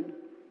alone.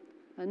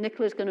 And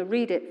Nicola's going to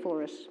read it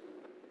for us.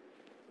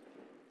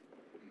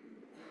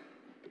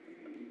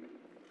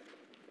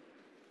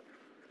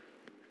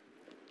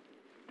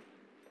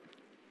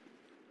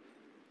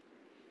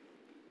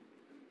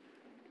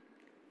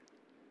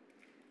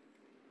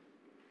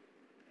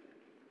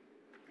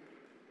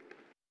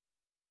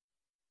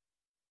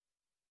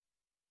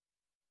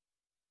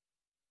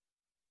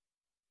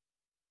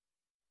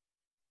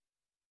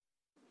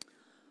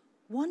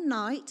 One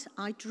night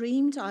I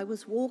dreamed I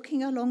was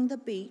walking along the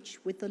beach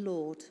with the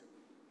Lord.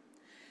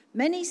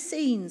 Many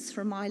scenes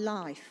from my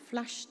life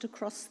flashed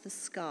across the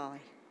sky.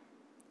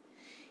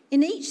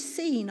 In each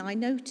scene I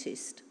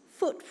noticed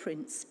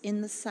footprints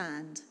in the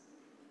sand.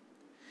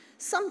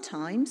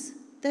 Sometimes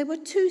there were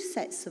 2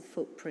 sets of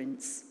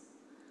footprints.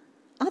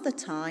 Other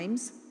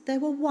times there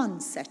were 1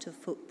 set of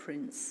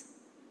footprints.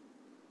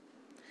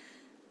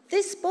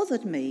 This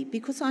bothered me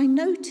because I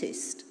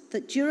noticed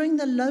that during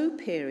the low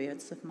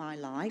periods of my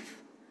life,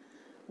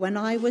 when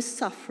I was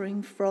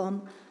suffering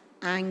from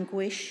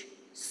anguish,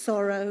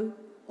 sorrow,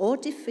 or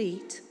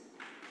defeat,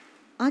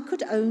 I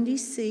could only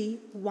see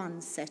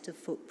 1 set of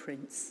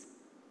footprints.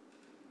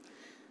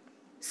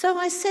 So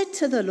I said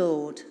to the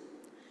Lord,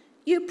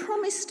 "You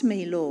promised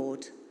me,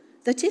 Lord,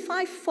 that if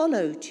I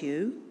followed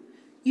you,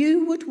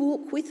 you would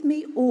walk with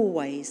me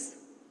always.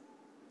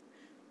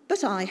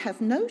 But I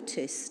have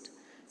noticed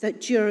that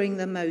during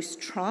the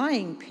most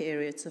trying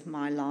periods of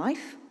my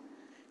life,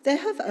 there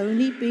have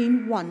only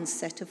been 1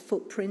 set of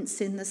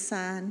footprints in the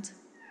sand.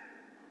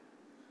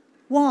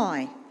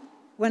 Why,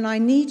 when I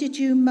needed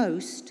you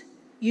most,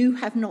 you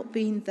have not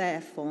been there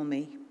for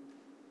me?"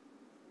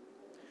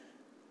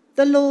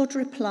 The Lord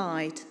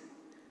replied,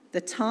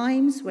 "The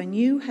times when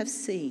you have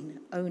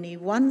seen only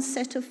 1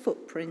 set of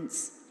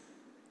footprints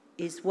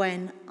is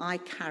when I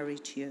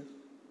carried you."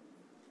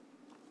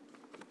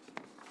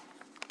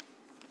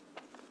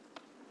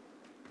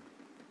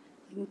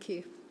 Thank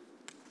you.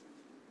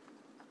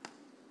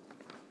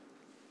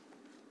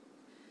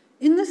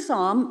 In the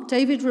psalm,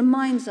 David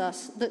reminds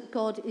us that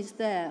God is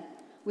there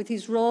with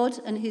his rod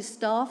and his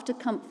staff to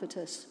comfort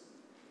us.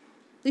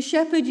 The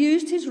shepherd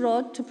used his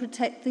rod to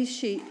protect his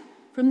sheep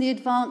from the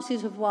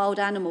advances of wild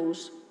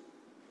animals.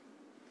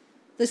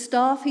 The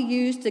staff he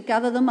used to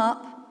gather them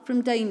up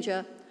from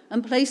danger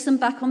and place them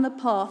back on the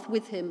path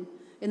with him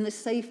in the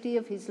safety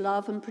of his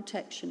love and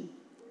protection.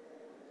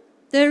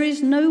 There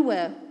is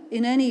nowhere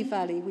in any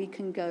valley we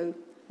can go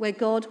where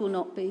God will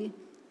not be.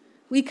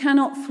 We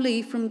cannot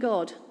flee from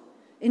God.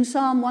 In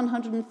Psalm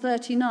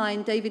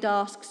 139, David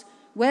asks,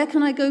 "Where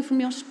can I go from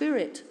your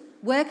spirit?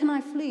 Where can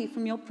I flee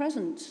from your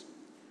presence?"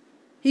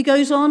 He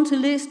goes on to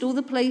list all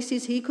the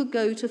places he could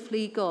go to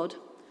flee God,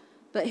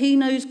 but he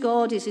knows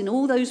God is in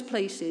all those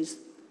places,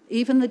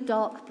 even the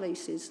dark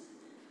places,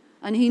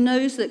 and he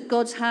knows that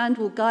God's hand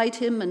will guide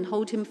him and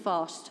hold him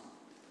fast.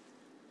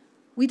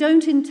 We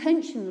don't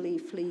intentionally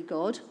flee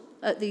God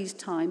at these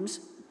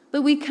times,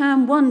 but we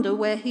can wonder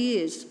where he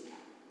is.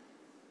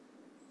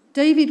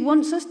 David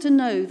wants us to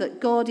know that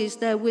God is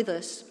there with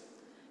us.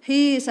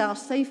 He is our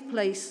safe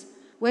place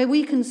where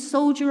we can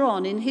soldier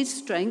on in his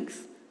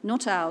strength,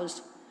 not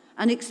ours,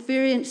 and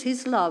experience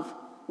his love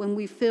when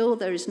we feel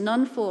there is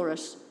none for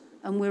us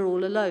and we're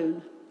all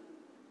alone.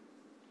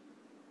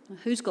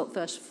 Who's got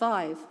verse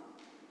 5?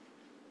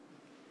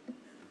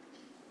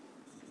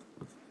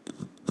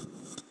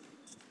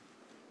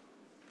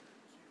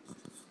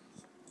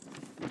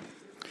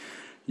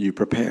 You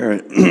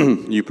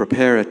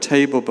prepare a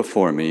table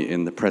before me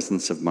in the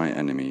presence of my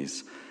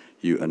enemies.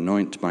 You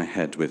anoint my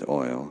head with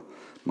oil.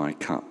 My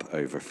cup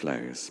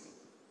overflows.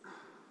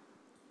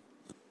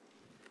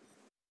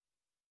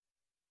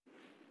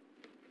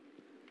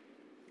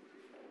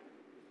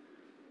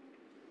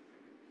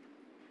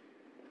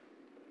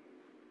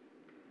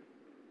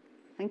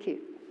 Thank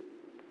you.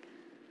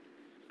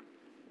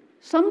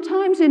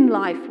 Sometimes in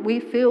life we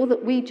feel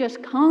that we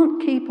just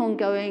can't keep on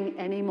going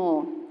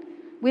anymore.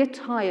 We're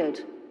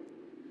tired.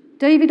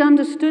 David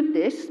understood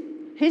this.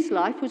 His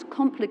life was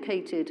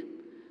complicated.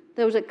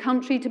 There was a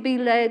country to be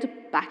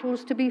led,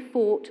 battles to be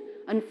fought,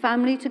 and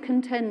family to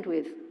contend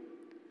with.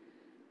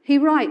 He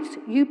writes,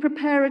 "You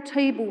prepare a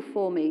table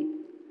for me."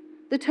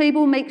 The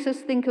table makes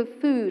us think of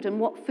food and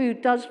what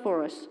food does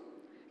for us.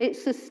 It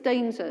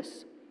sustains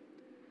us.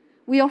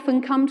 We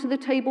often come to the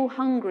table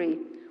hungry.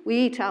 We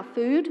eat our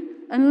food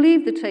and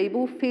leave the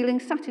table feeling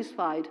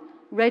satisfied,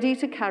 ready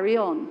to carry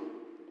on.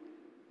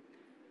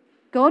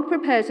 God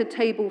prepares a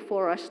table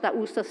for us that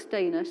will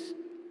sustain us.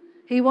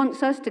 He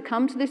wants us to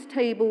come to this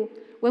table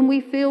when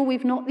we feel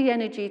we've not the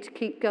energy to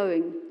keep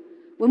going,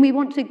 when we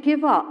want to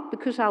give up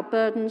because our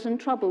burdens and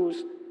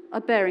troubles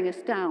are bearing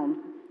us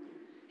down.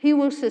 He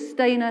will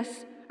sustain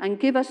us and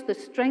give us the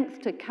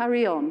strength to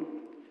carry on.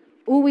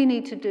 All we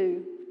need to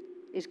do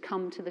is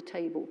come to the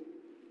table.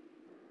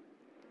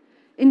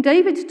 In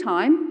David's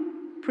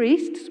time,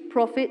 priests,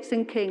 prophets,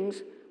 and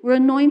kings were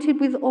anointed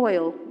with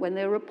oil when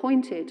they were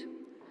appointed.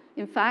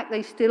 In fact,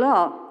 they still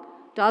are.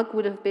 Doug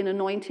would have been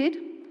anointed,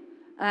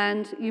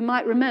 and you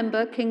might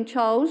remember King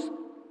Charles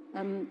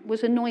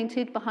was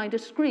anointed behind a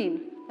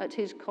screen at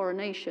his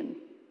coronation.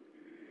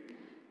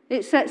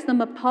 It sets them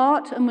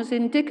apart and was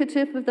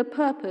indicative of the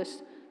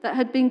purpose that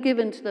had been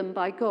given to them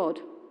by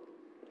God.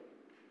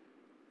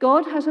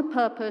 God has a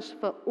purpose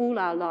for all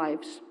our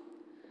lives.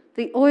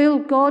 The oil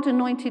God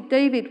anointed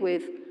David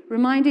with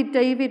reminded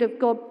David of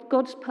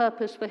God's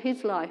purpose for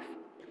his life,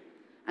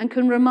 and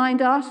can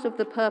remind us of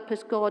the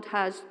purpose God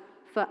has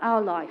for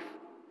our life,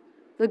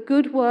 the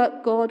good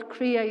work God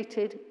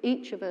created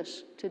each of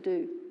us to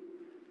do.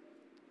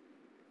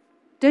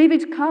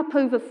 David's cup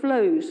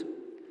overflows.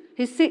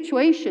 His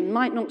situation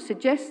might not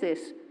suggest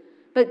this,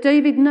 but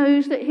David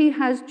knows that he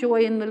has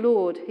joy in the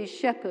Lord, his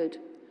shepherd.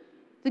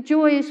 The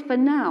joy is for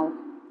now.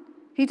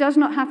 He does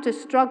not have to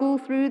struggle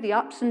through the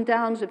ups and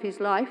downs of his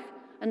life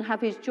and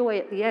have his joy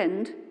at the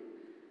end.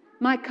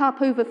 My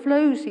cup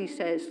overflows, he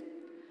says.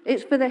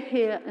 It's for the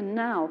here and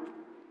now.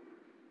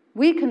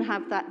 We can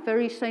have that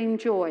very same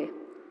joy.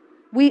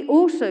 We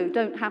also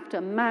don't have to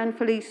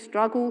manfully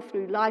struggle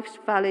through life's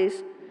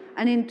valleys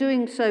and in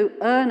doing so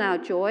earn our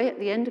joy at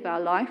the end of our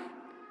life.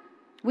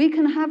 We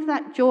can have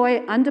that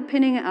joy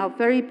underpinning our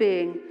very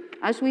being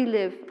as we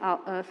live our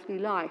earthly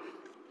life.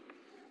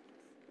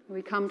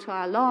 We come to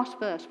our last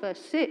verse, verse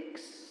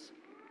 6.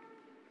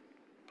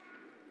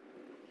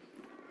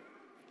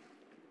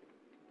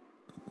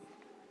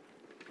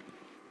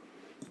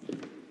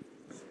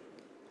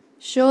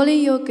 Surely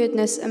your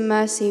goodness and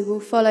mercy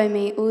will follow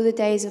me all the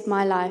days of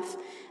my life,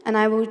 and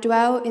I will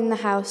dwell in the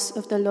house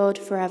of the Lord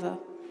forever.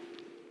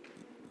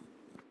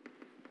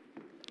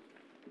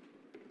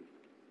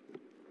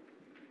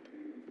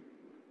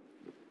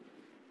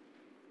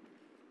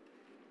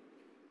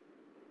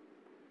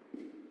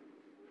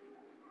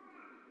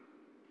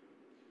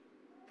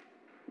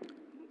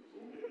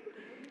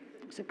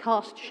 It's a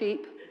cast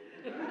sheep.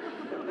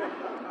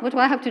 What do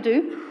I have to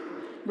do?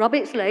 Rub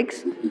its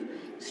legs,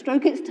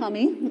 stroke its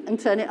tummy, and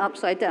turn it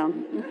upside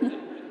down.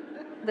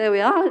 There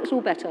we are, it's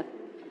all better.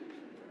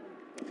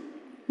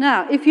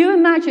 Now, if you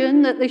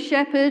imagine that the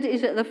shepherd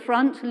is at the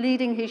front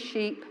leading his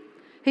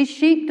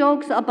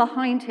sheepdogs are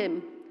behind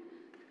him,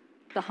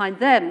 behind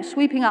them,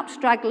 sweeping up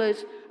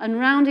stragglers and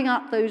rounding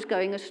up those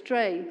going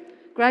astray,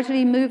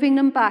 gradually moving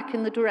them back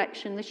in the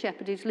direction the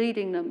shepherd is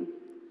leading them.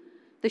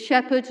 The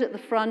shepherd's at the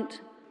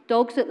front,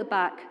 dogs at the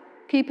back,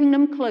 keeping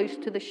them close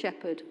to the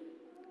shepherd.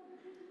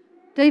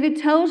 David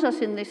tells us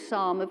in this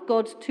psalm of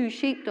God's two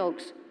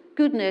sheepdogs,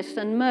 goodness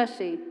and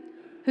mercy,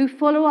 who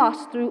follow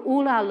us through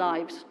all our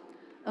lives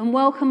and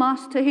welcome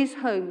us to his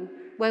home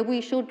where we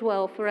shall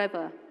dwell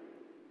forever.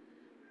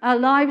 Our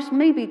lives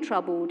may be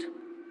troubled.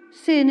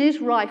 Sin is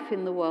rife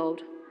in the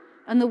world,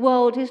 and the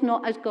world is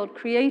not as God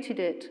created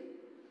it.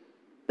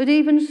 But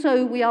even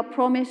so, we are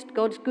promised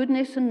God's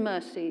goodness and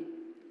mercy.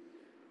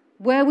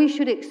 Where we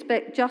should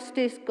expect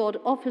justice, God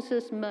offers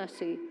us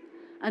mercy.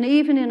 And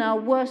even in our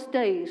worst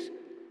days,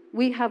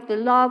 we have the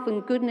love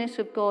and goodness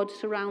of God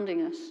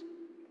surrounding us.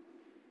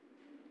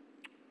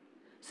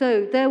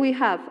 So there we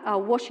have our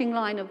washing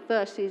line of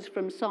verses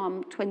from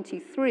Psalm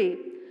 23.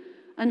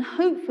 And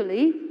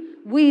hopefully,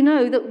 we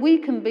know that we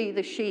can be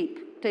the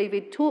sheep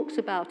David talks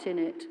about in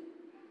it.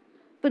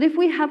 But if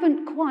we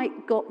haven't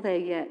quite got there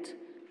yet,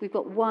 we've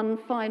got one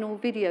final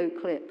video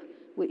clip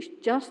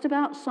which just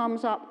about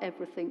sums up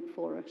everything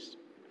for us.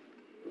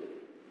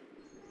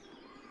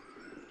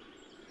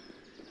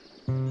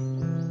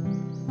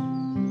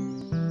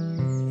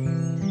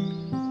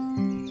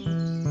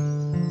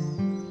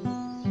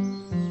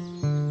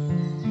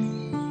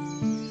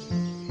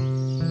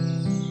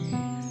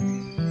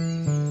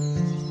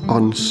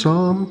 On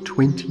Psalm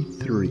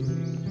 23.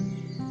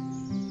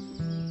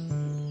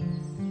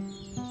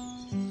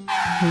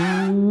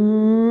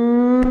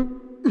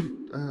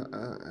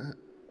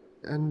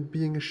 And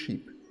being a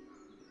sheep.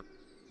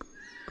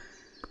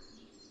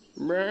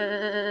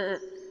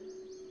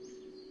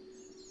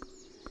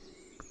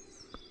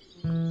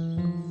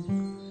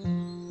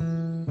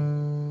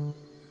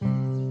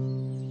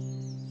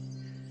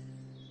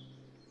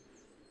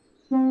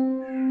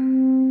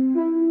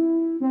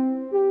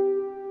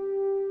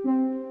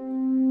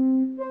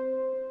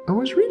 I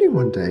was reading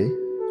one day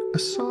a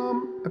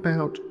psalm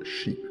about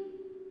sheep.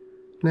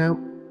 Now,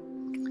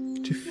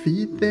 to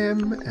feed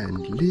them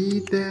and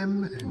lead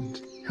them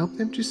and help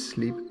them to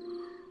sleep,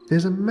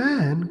 there's a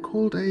man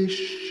called a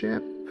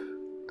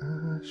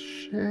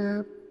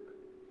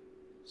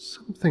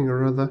something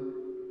or other,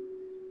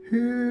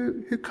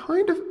 who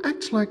kind of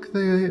acts like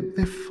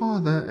their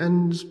father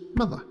and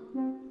mother.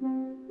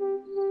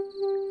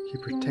 He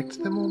protects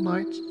them all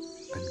night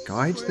and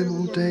guides them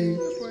all day.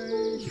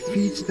 He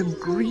feeds them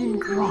green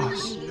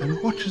grass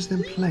and watches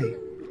them play.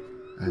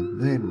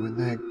 And then when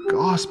they're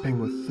gasping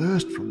with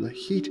thirst from the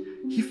heat,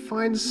 he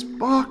finds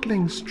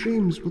sparkling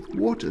streams with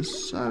water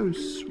so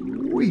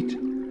sweet.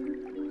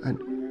 And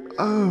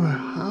oh,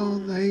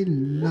 how they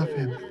love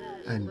him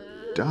and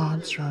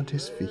dance round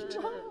his feet.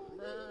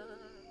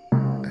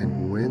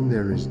 And when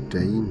there is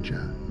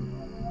danger,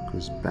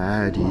 'cause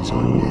baddies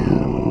are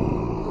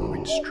near,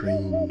 when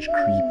strange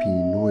creepy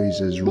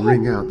noises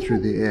ring out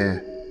through the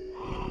air,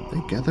 they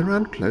gather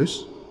round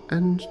close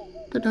and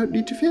they don't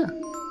need to fear.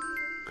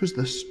 'Cause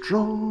the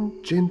strong,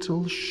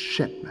 gentle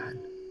shephman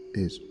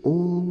is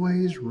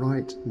always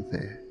right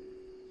there.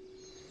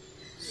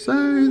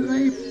 So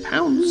they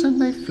pounce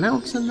and they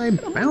flounce and they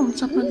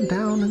bounce up and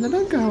down, and they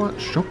don't go out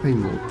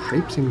shopping or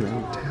traipsing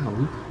round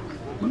town.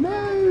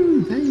 No,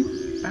 they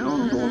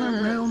bound all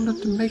around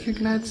and to make a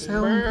glad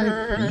sound they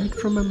bleat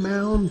from a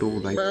mound or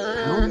they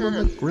pound on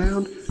the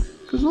ground,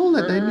 'cause all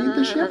that they need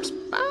the sheep's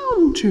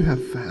bound to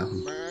have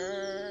found.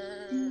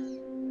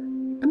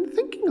 And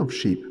thinking of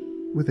sheep,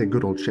 with their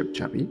good old ship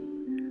Chappie,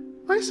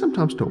 I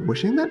sometimes stop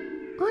wishing that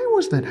I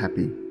was that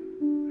happy.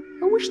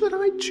 I wish that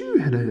I too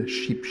had a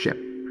sheep ship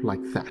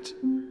like that,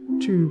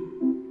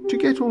 to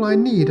get all I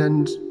need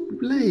and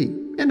lay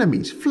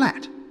enemies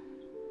flat.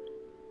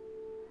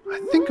 I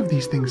think of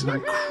these things and I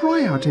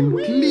cry out in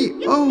glee,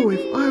 oh,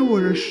 if I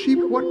were a sheep,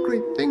 what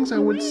great things I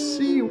would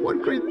see,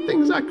 what great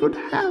things I could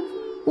have,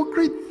 what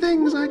great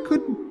things I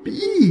could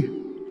be.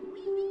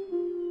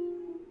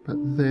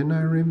 But then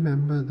I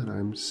remember that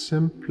I'm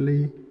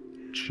simply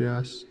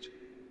just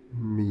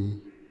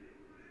me.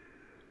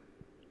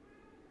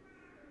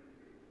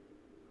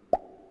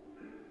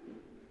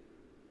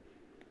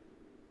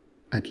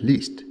 At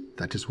least,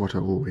 that is what I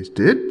always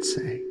did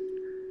say,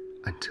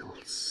 until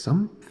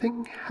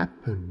something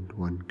happened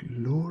one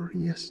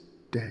glorious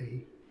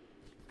day.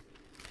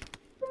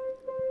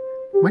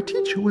 My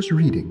teacher was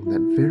reading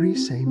that very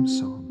same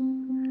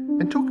psalm,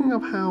 and talking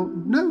of how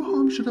no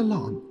harm should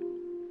alarm,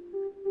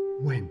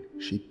 when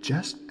she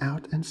just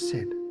out and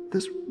said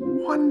this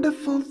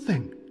wonderful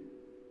thing.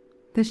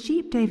 The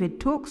sheep David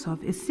talks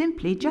of is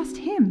simply just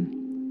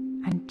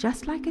him, and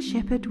just like a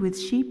shepherd with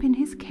sheep in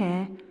his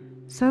care,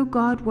 so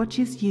God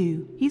watches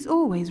you. He's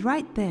always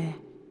right there.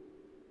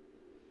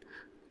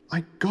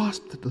 I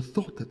gasped at the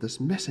thought that this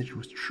message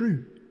was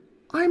true.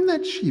 I'm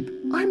that sheep.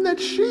 I'm that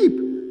sheep.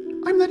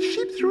 I'm that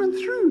sheep through and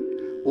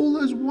through. All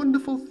those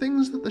wonderful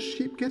things that the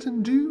sheep get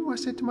and do, I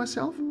said to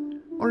myself,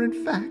 are in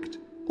fact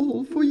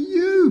all for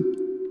you.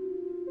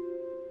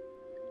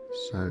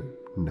 So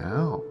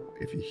now,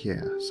 if you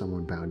hear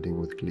someone bounding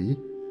with glee,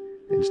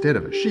 instead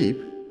of a sheep,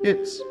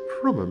 it's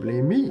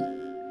probably me.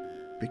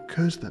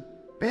 Because the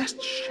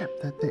best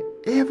shep that there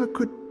ever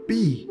could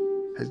be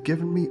has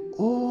given me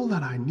all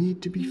that I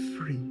need to be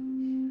free.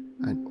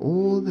 And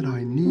all that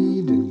I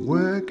need in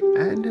work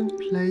and in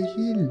play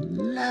he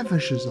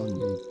lavishes on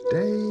me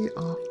day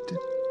after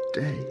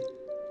day.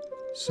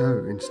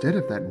 So instead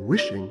of that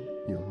wishing,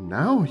 you'll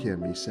now hear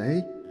me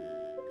say,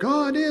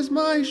 God is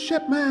my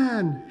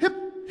shepman! Hip,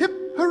 hip,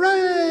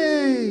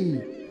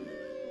 hooray!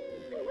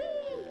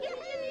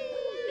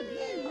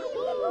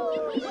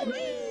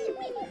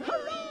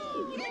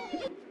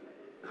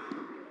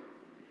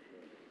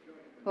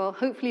 Well,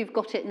 hopefully you've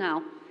got it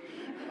now.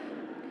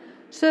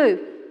 So,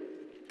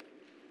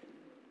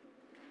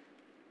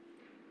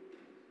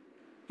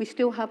 we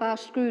still have our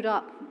screwed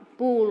up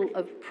ball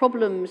of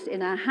problems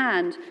in our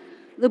hand.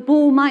 The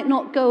ball might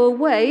not go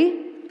away,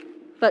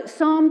 but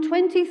Psalm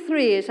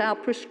 23 is our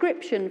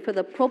prescription for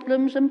the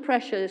problems and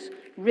pressures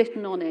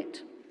written on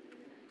it.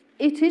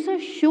 It is a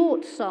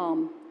short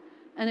psalm,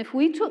 and if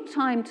we took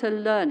time to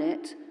learn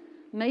it,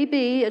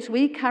 maybe as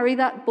we carry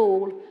that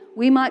ball,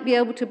 we might be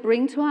able to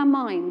bring to our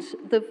minds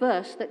the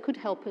verse that could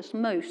help us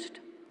most.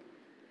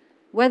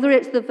 Whether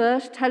it's the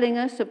verse telling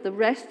us of the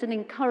rest and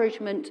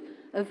encouragement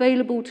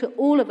available to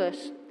all of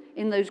us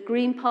in those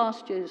green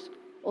pastures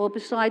or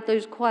beside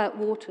those quiet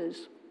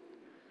waters,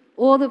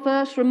 or the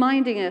verse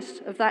reminding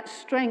us of that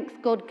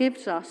strength God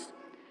gives us,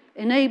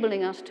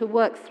 enabling us to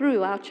work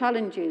through our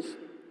challenges,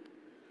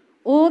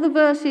 or the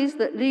verses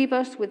that leave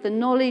us with the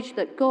knowledge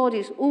that God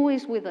is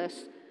always with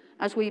us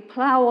as we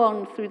plough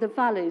on through the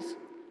valleys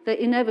that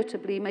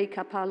inevitably make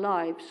up our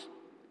lives.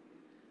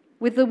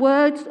 With the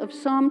words of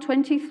Psalm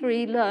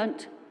 23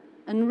 learnt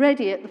and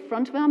ready at the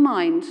front of our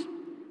minds,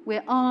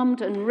 we're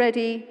armed and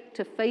ready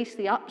to face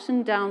the ups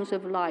and downs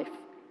of life.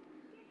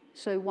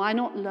 So why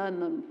not learn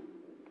them?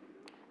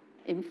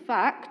 In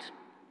fact,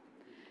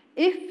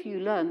 if you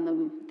learn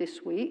them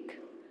this week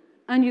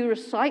and you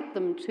recite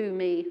them to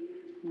me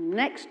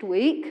next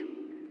week,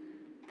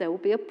 there will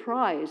be a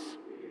prize.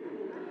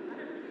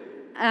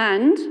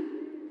 And,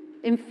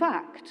 in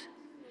fact,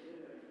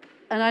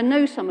 and I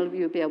know some of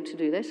you will be able to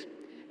do this,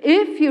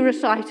 if you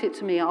recite it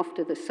to me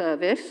after the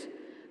service,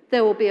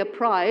 there will be a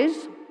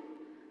prize,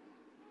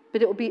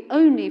 but it will be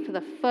only for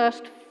the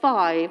first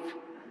 5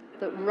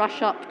 that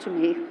rush up to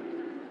me.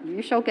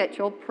 You shall get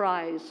your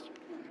prize.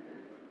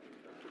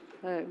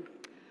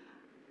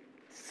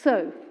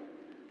 So,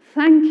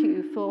 thank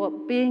you for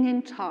being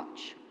in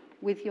touch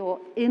with your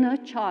inner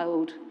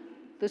child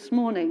this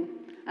morning.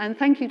 And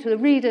thank you to the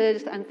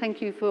readers, and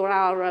thank you for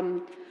our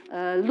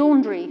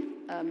laundry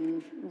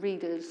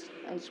readers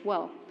as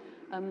well.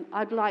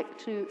 I'd like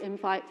to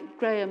invite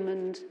Graham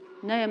and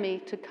Naomi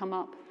to come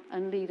up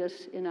and lead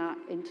us in our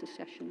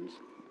intercessions.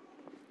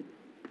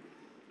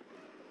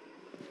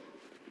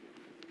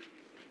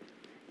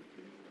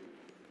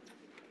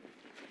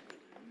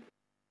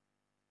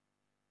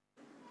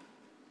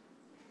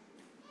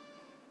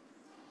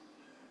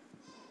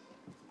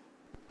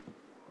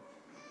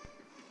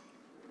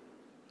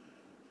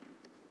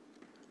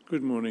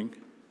 Good morning.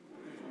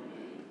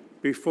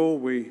 Before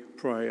we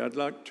pray, I'd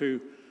like to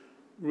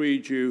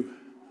read you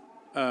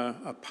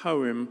a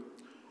poem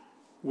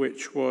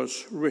which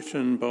was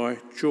written by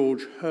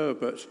George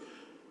Herbert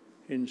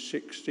in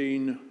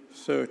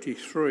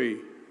 1633.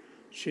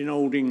 It's in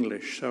Old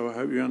English, so I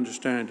hope you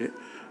understand it.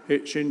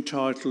 It's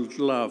entitled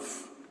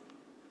Love.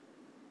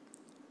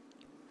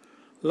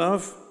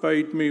 Love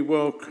bade me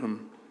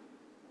welcome.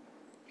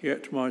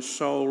 yet my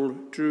soul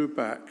drew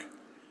back,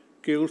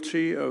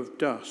 guilty of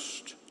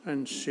dust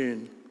and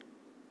sin.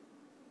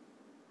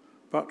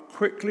 But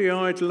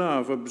quickly-eyed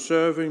love,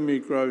 observing me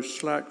grow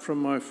slack from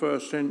my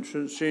first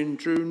entrance in,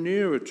 drew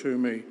nearer to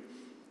me,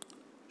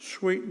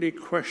 sweetly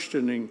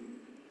questioning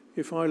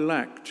if I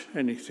lacked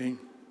anything.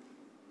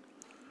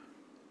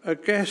 A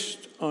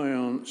guest, I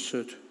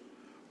answered,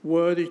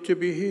 worthy to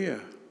be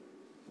here.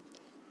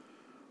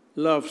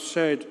 Love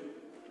said,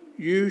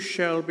 you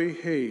shall be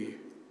he.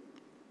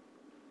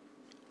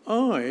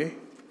 I,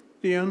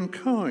 the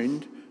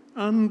unkind,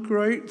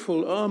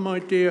 ungrateful, ah, my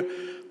dear,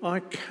 I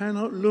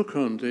cannot look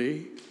on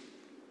thee.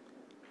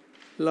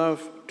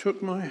 Love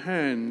took my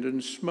hand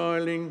and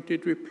smiling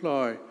did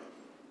reply,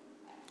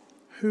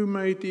 who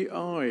made the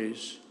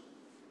eyes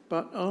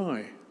but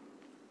I?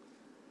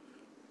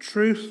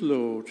 Truth,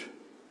 Lord,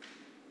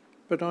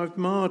 but I've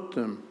marred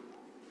them.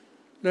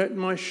 Let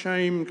my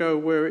shame go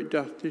where it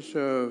doth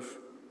deserve.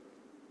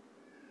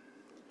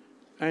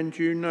 And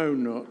you know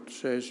not,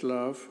 says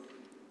love,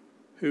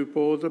 who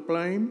bore the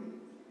blame?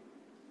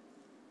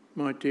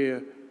 My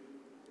dear,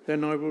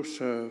 then I will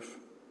serve.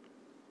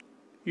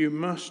 You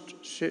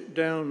must sit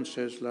down,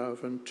 says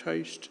love, and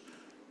taste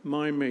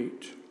my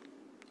meat.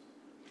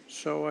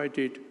 So I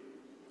did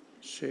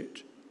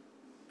sit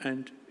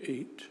and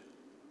eat.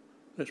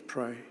 Let's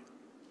pray.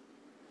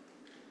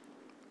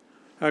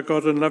 Our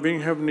God and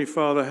loving Heavenly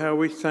Father, how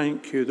we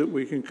thank you that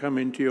we can come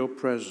into your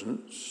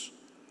presence.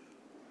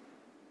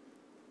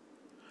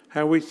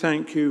 How we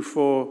thank you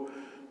for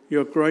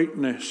your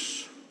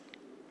greatness,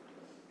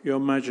 your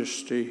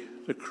majesty,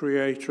 the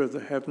creator of the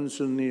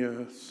heavens and the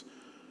earth,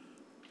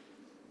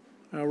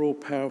 our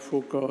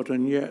all-powerful God,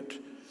 and yet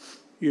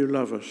you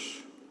love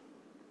us.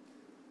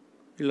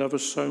 You love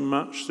us so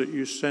much that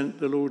you sent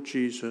the Lord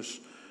Jesus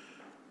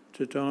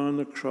to die on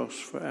the cross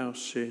for our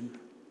sin.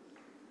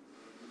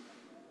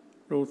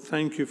 Lord,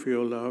 thank you for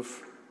your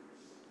love.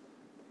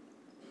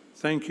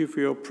 Thank you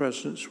for your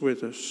presence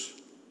with us.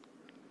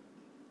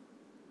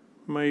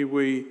 May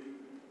we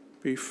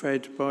be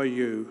fed by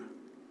you.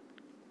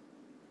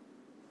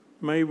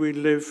 May we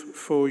live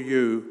for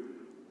you,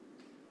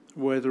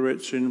 whether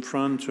it's in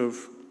front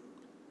of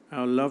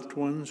our loved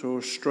ones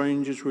or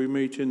strangers we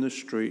meet in the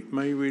street.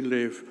 May we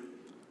live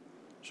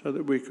so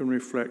that we can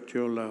reflect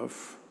your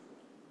love.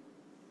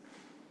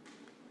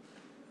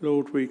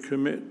 Lord, we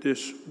commit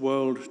this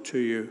world to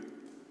you,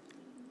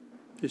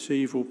 this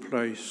evil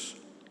place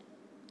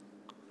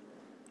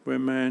where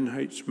man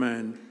hates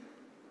man.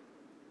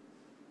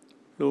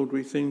 Lord,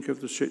 we think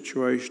of the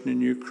situation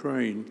in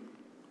Ukraine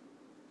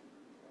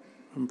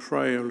and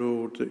pray, O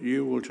Lord, that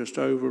you will just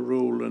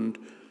overrule and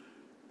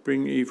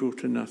bring evil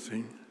to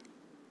nothing.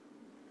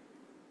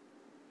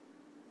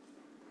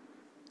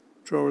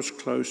 Draw us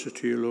closer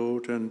to you,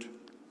 Lord, and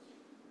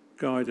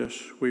guide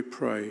us, we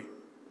pray,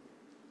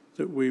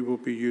 that we will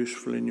be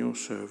useful in your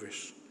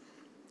service.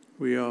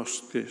 We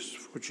ask this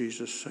for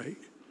Jesus'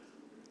 sake.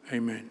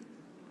 Amen.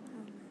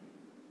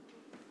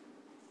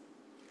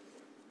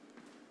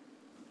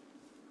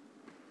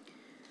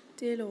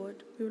 Dear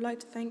Lord, we would like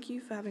to thank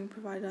you for having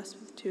provided us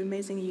with two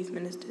amazing youth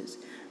ministers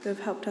who have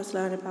helped us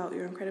learn about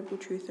your incredible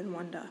truth and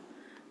wonder.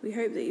 We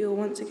hope that you will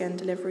once again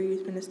deliver a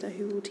youth minister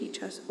who will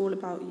teach us all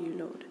about you,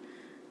 Lord.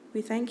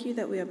 We thank you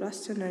that we are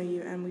blessed to know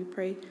you, and we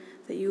pray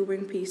that you will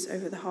bring peace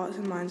over the hearts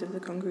and minds of the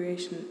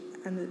congregation,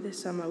 and that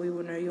this summer we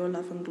will know your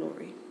love and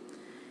glory.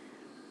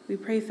 We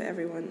pray for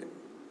everyone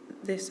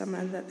this summer,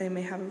 and that they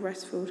may have a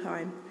restful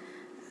time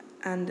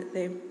and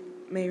they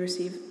may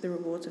receive the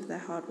rewards of their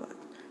hard work.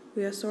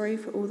 We are sorry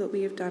for all that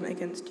we have done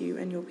against you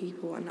and your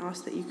people, and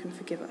ask that you can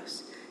forgive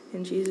us.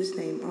 In Jesus'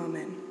 name,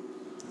 amen.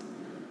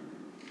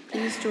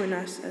 Please join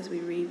us as we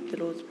read the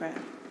Lord's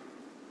Prayer.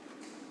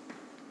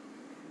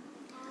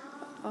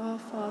 Our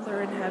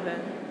Father in heaven,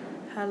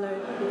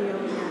 hallowed be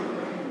your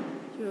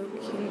name. Your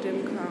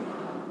kingdom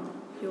come,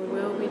 your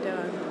will be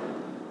done,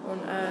 on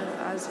earth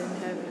as in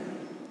heaven.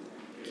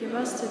 Give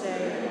us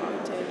today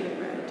our daily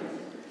bread.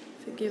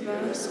 Forgive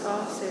us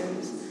our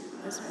sins,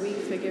 as we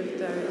forgive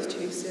those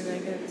who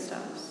sin against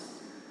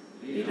us.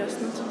 Lead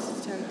us not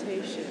into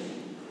temptation,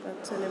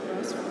 but deliver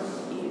us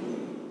from evil.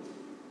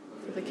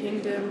 For the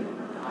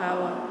kingdom, the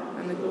power,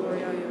 and the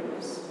glory are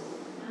yours,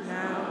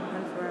 now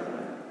and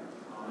forever.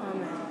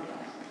 Amen.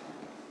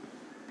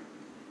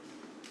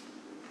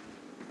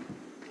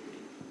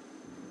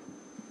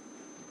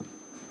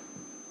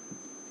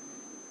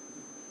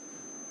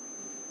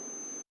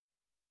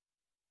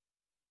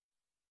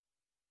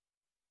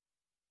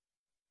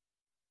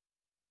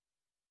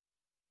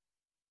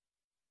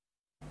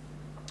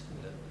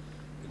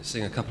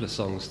 Sing a couple of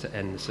songs to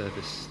end the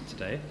service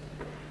today.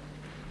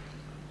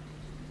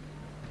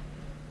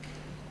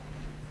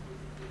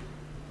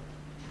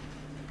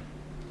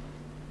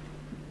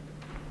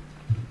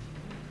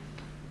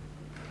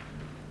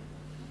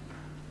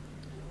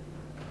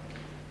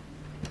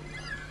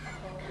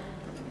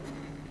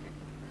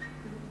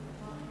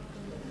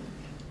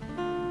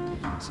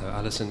 So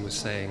Alison was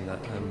saying that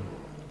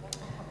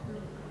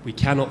we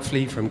cannot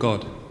flee from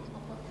God,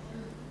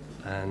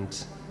 and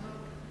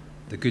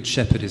The Good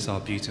Shepherd is our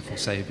beautiful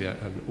Saviour,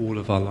 and all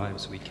of our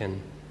lives we can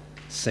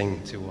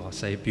sing to our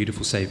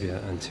beautiful Saviour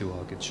and to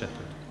our Good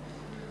Shepherd.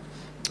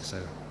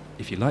 So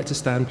if you'd like to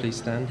stand, please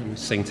stand and we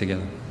sing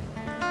together.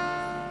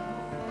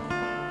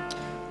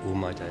 All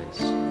my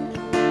days.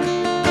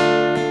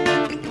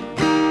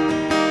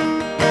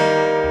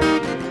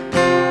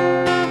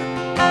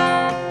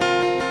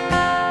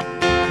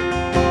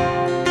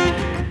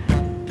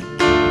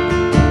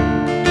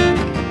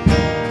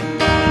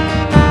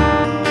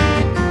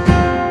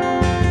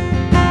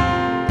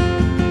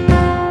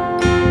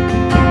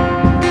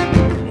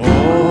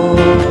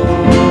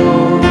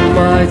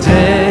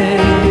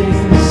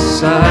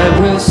 I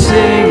will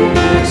sing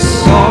the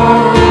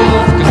song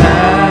of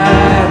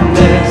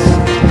gladness,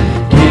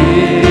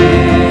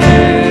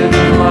 give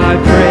my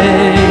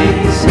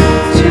praise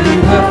to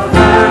the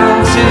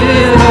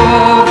fountain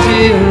of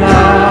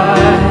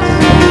delight.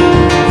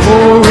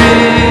 For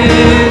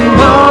in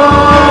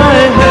my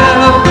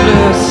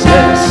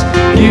helplessness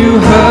you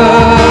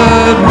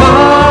heard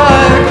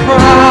my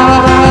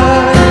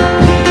cry,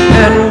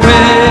 and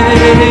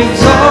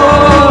waves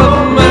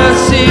of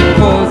mercy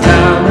poured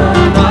down on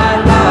my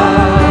life.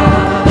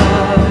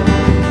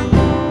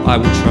 I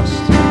will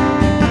trust.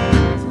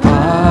 I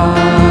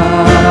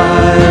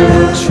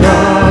will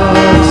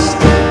trust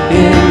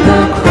in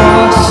the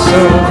cross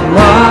of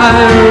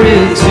my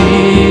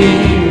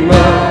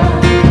Redeemer.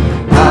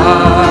 I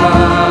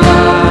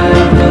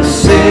will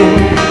sing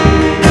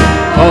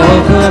of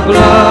the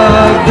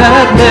blood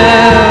that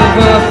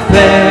never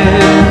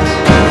fails,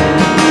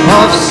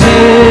 of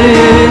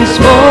sins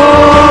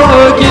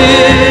forgiven,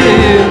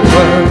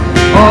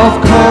 of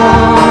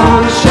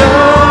conscience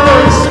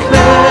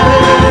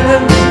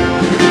cleansed,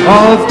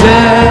 of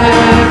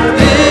death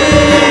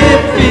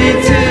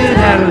defeated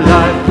and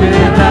life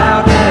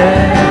without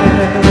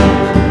end.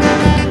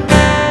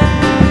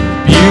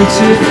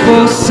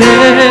 Beautiful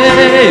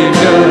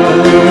Savior,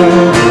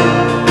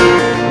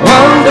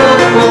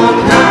 wonderful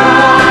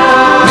Counselor,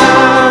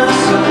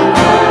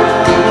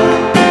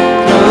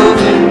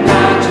 clothed in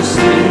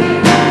majesty,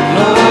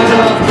 Lord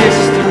of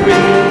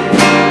history,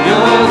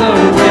 you're the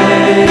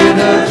way,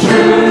 the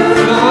truth,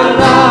 the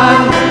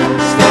light,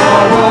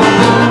 star of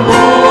the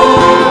morning,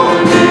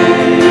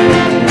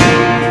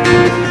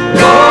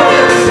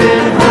 glorious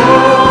in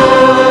holiness,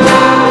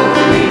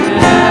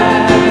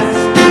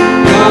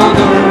 you're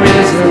the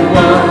risen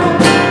one,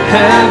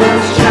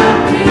 heaven's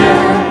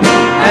champion,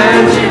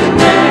 and you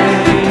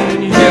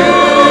reign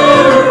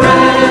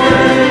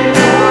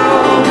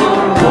over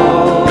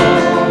all.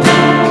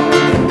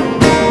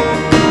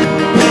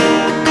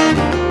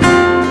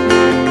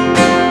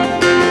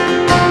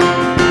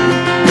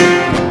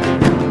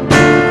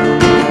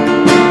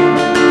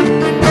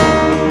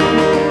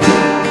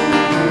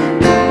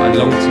 I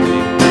long to be.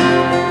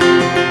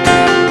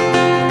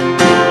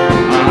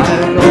 I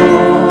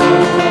long to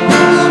be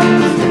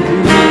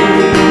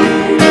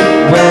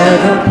where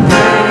the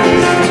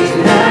praise is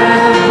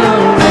never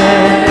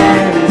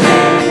ending.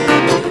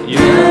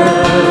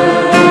 Yearn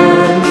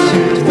to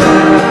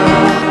dwell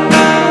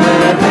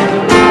where the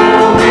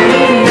glory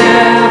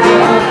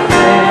never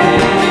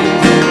fades,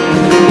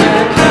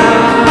 where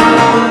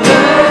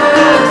countless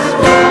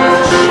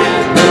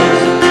worshippers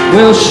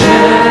will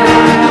share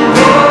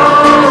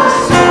one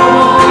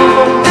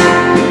song,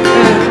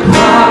 and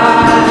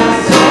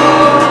cries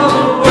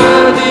of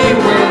worthy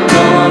will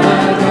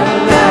honor the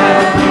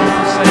Lamb.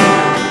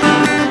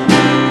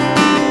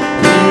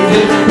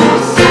 Beautiful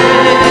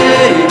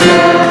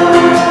Savior,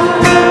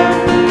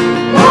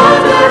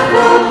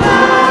 wonderful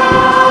Counselor,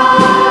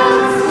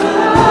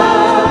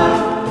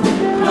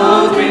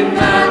 clothed with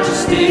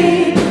majesty,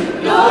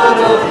 Lord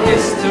of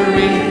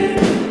history,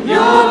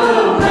 you're the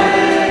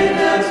way,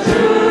 the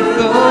truth,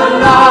 the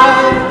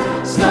life.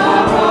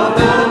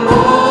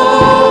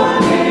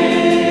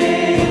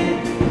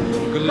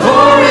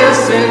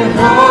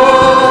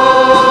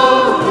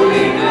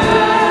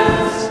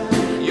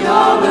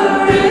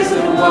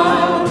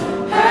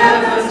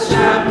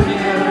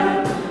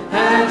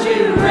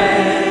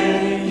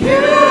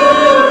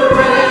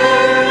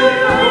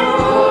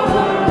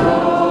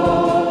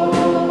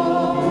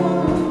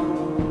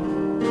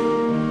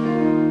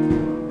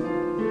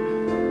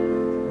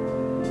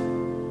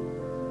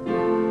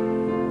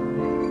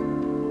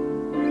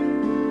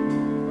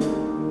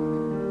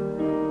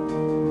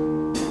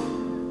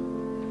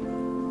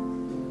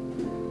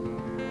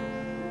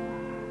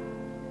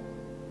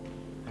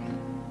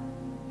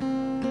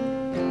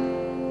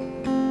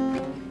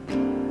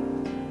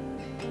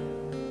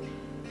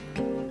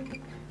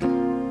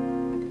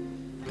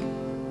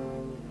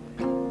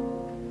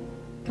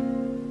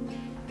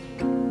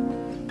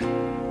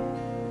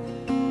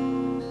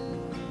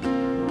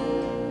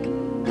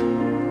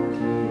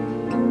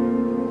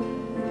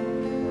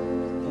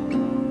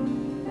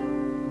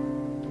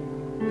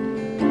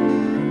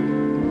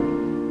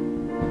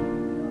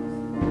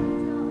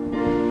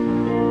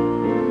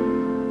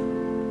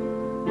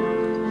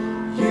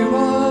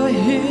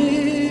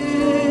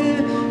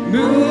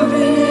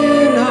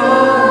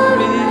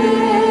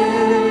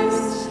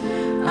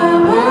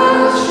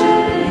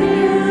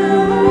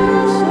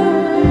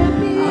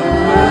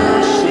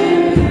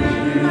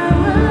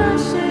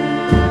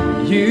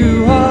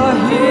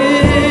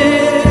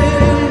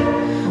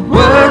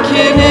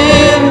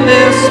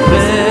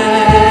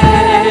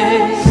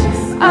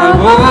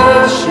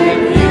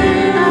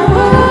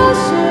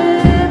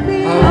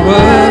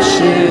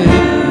 worship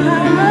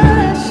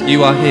you.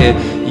 You are here.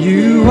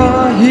 You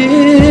are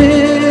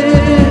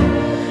here,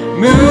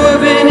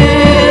 moving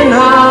in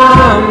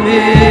our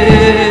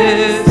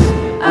midst.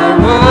 I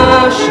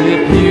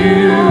worship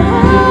you.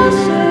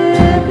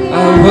 I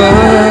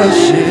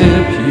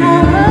worship you.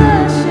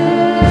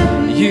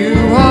 You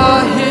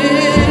are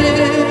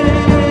here,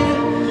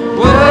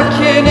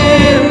 working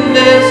in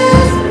this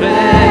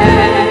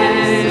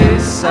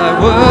place. I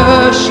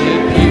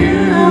worship you.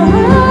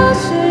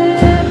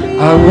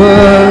 I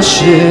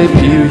worship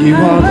you. You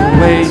are the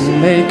way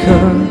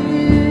maker.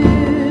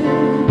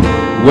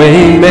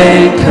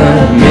 Waymaker,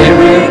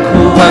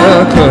 miracle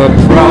worker,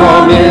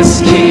 promise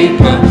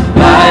keeper,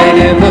 light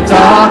in the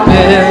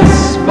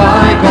darkness,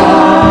 my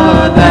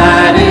God,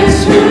 that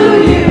is who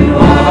you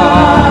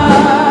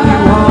are. You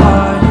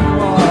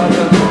are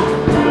the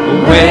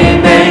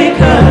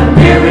waymaker,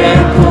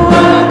 miracle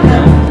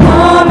worker,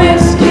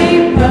 promise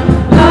keeper,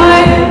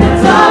 light in the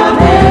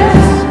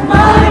darkness,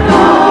 my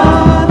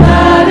God,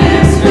 that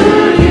is who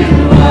you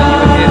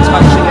are. You are here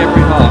touching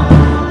every heart.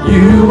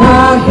 You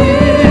are here.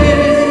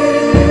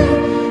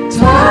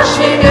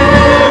 Touching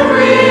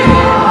every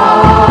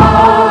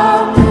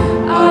heart,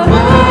 I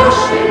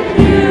worship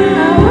you.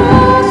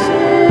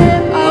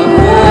 I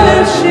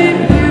worship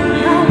you.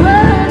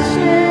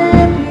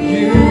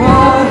 You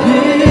are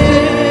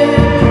here,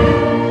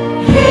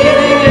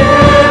 healing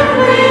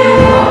every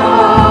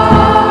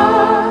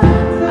heart.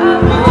 I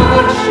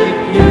worship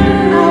you.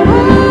 I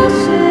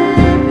worship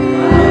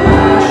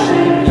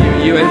you.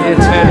 You are here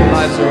turning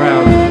lives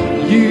around.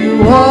 You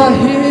are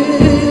here.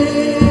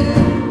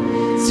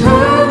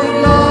 Turning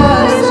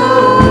lives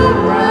around.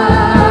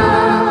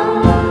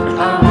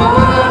 I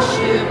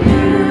worship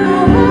you.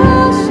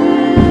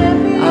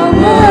 I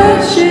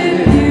worship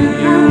you.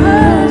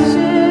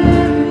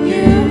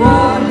 You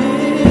are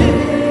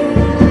here,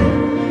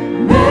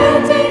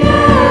 mending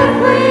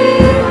every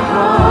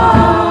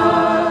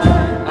heart.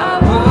 I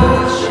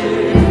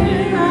worship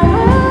you.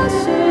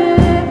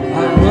 I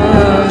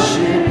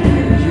worship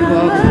you. You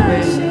are the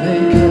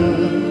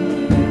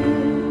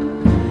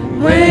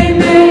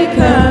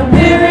waymaker,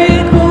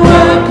 miracle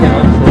worker,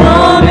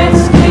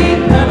 promise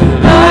keeper,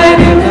 light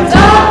in the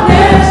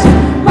darkness.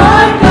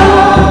 My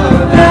God,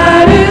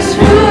 that is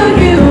who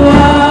you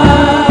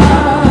are.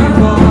 You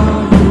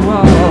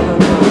are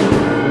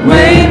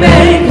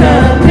waymaker,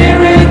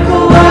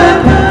 miracle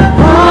worker,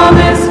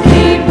 promise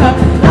keeper,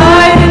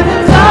 light in the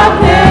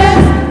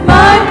darkness.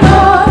 My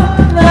God,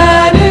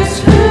 that is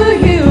who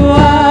you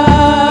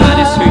are. That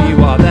is who you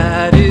are.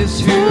 That is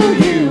who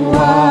you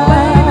are.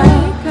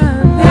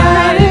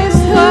 That is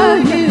who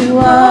you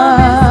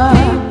are.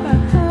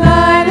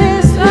 That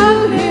is who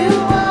you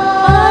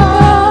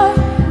are.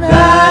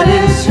 That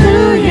is who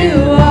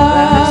you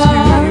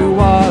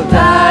are.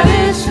 That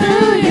is who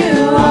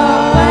you are.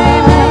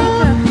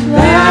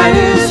 That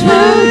is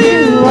who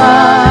you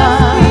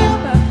are.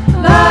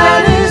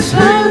 That is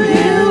who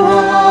you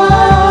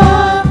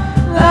are.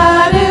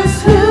 That is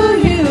who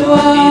you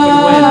are.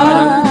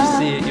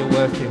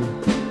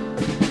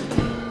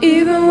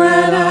 Even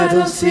when I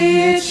don't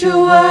see it,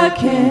 you're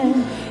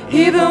working.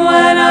 Even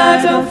when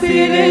I don't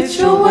feel it,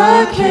 you're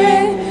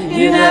working.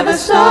 You never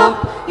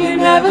stop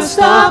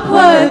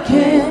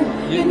working.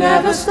 You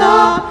never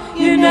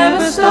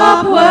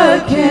stop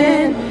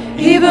working.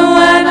 Even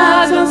when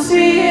I don't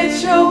see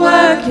it, you're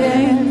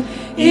working.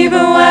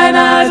 Even when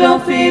I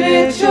don't feel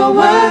it, you're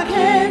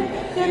working.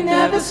 You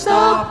never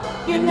stop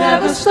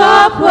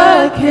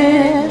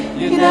working.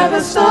 You never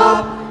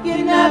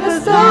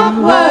stop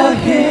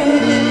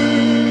working.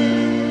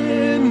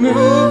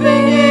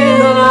 Moving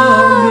in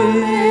our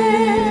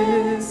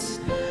midst,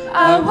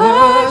 I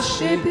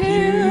worship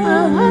you.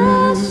 I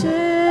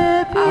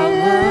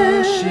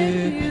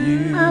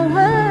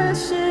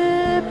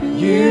worship you.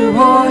 You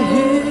are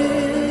here,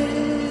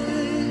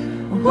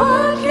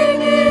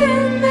 working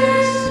in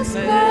this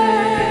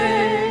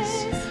place.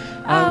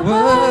 I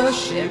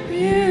worship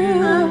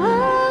you. I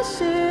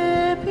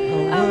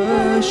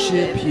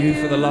worship you.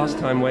 For the last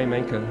time,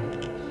 Waymaker,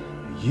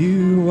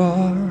 you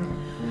are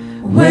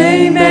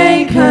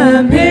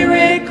Waymaker,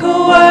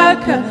 miracle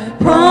worker,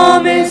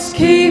 promise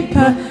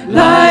keeper,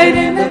 light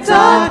in the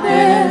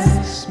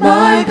darkness.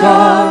 My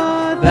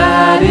God,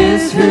 that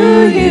is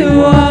who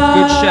you are.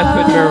 Good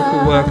shepherd,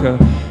 miracle worker,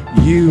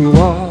 you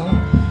are.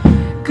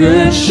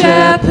 Good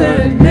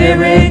shepherd,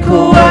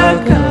 miracle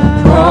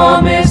worker,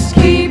 promise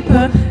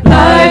keeper,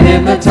 light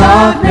in the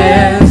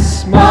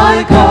darkness.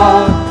 My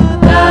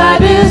God,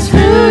 that is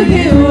who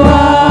you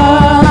are.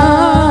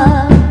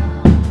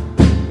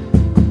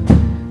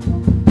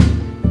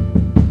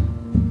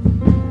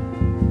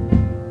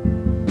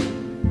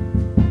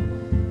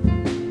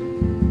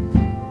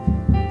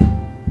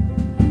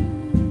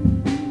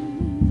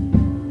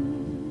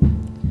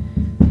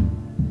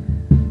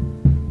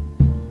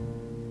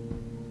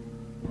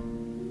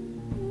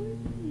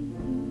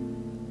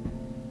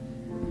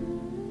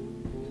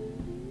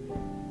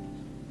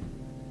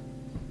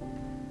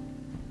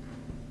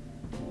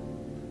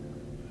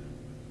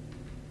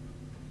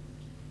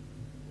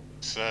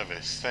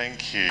 service.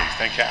 Thank you.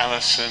 Thank you,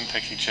 Alison.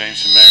 Thank you,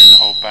 James and Mary and the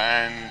whole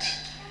band.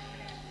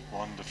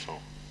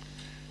 Wonderful.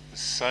 There's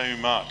so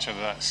much of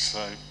that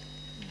so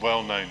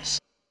well-known.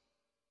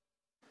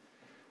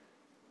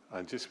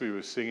 And just we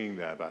were singing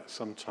there about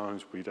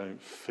sometimes we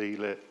don't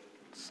feel it,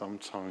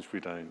 sometimes we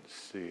don't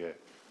see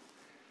it.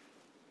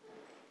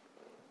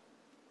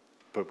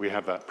 But we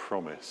have that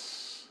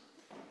promise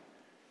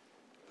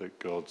that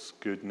God's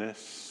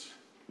goodness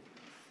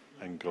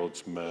and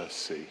God's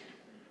mercy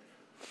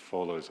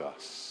follows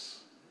us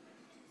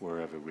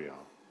wherever we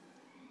are.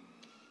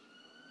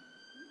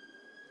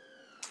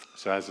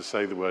 So as I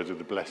say the word of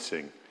the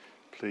blessing,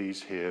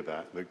 please hear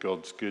that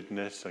God's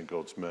goodness and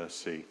God's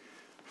mercy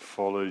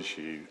follows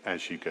you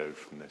as you go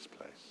from this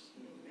place.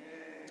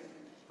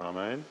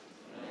 Amen.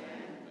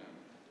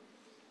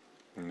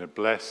 And the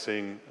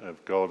blessing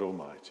of God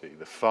Almighty,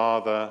 the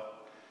Father,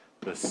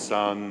 the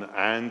Son,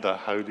 and the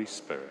Holy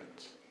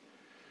Spirit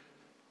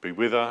be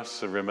with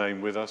us and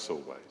remain with us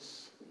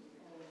always.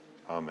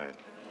 Amen.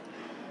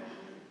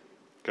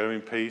 Go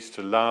in peace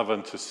to love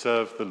and to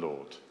serve the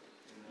Lord.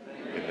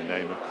 In the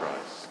name of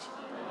Christ.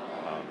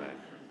 Amen.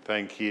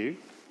 Thank you.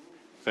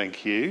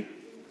 Thank you.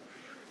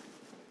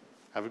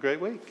 Have a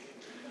great week.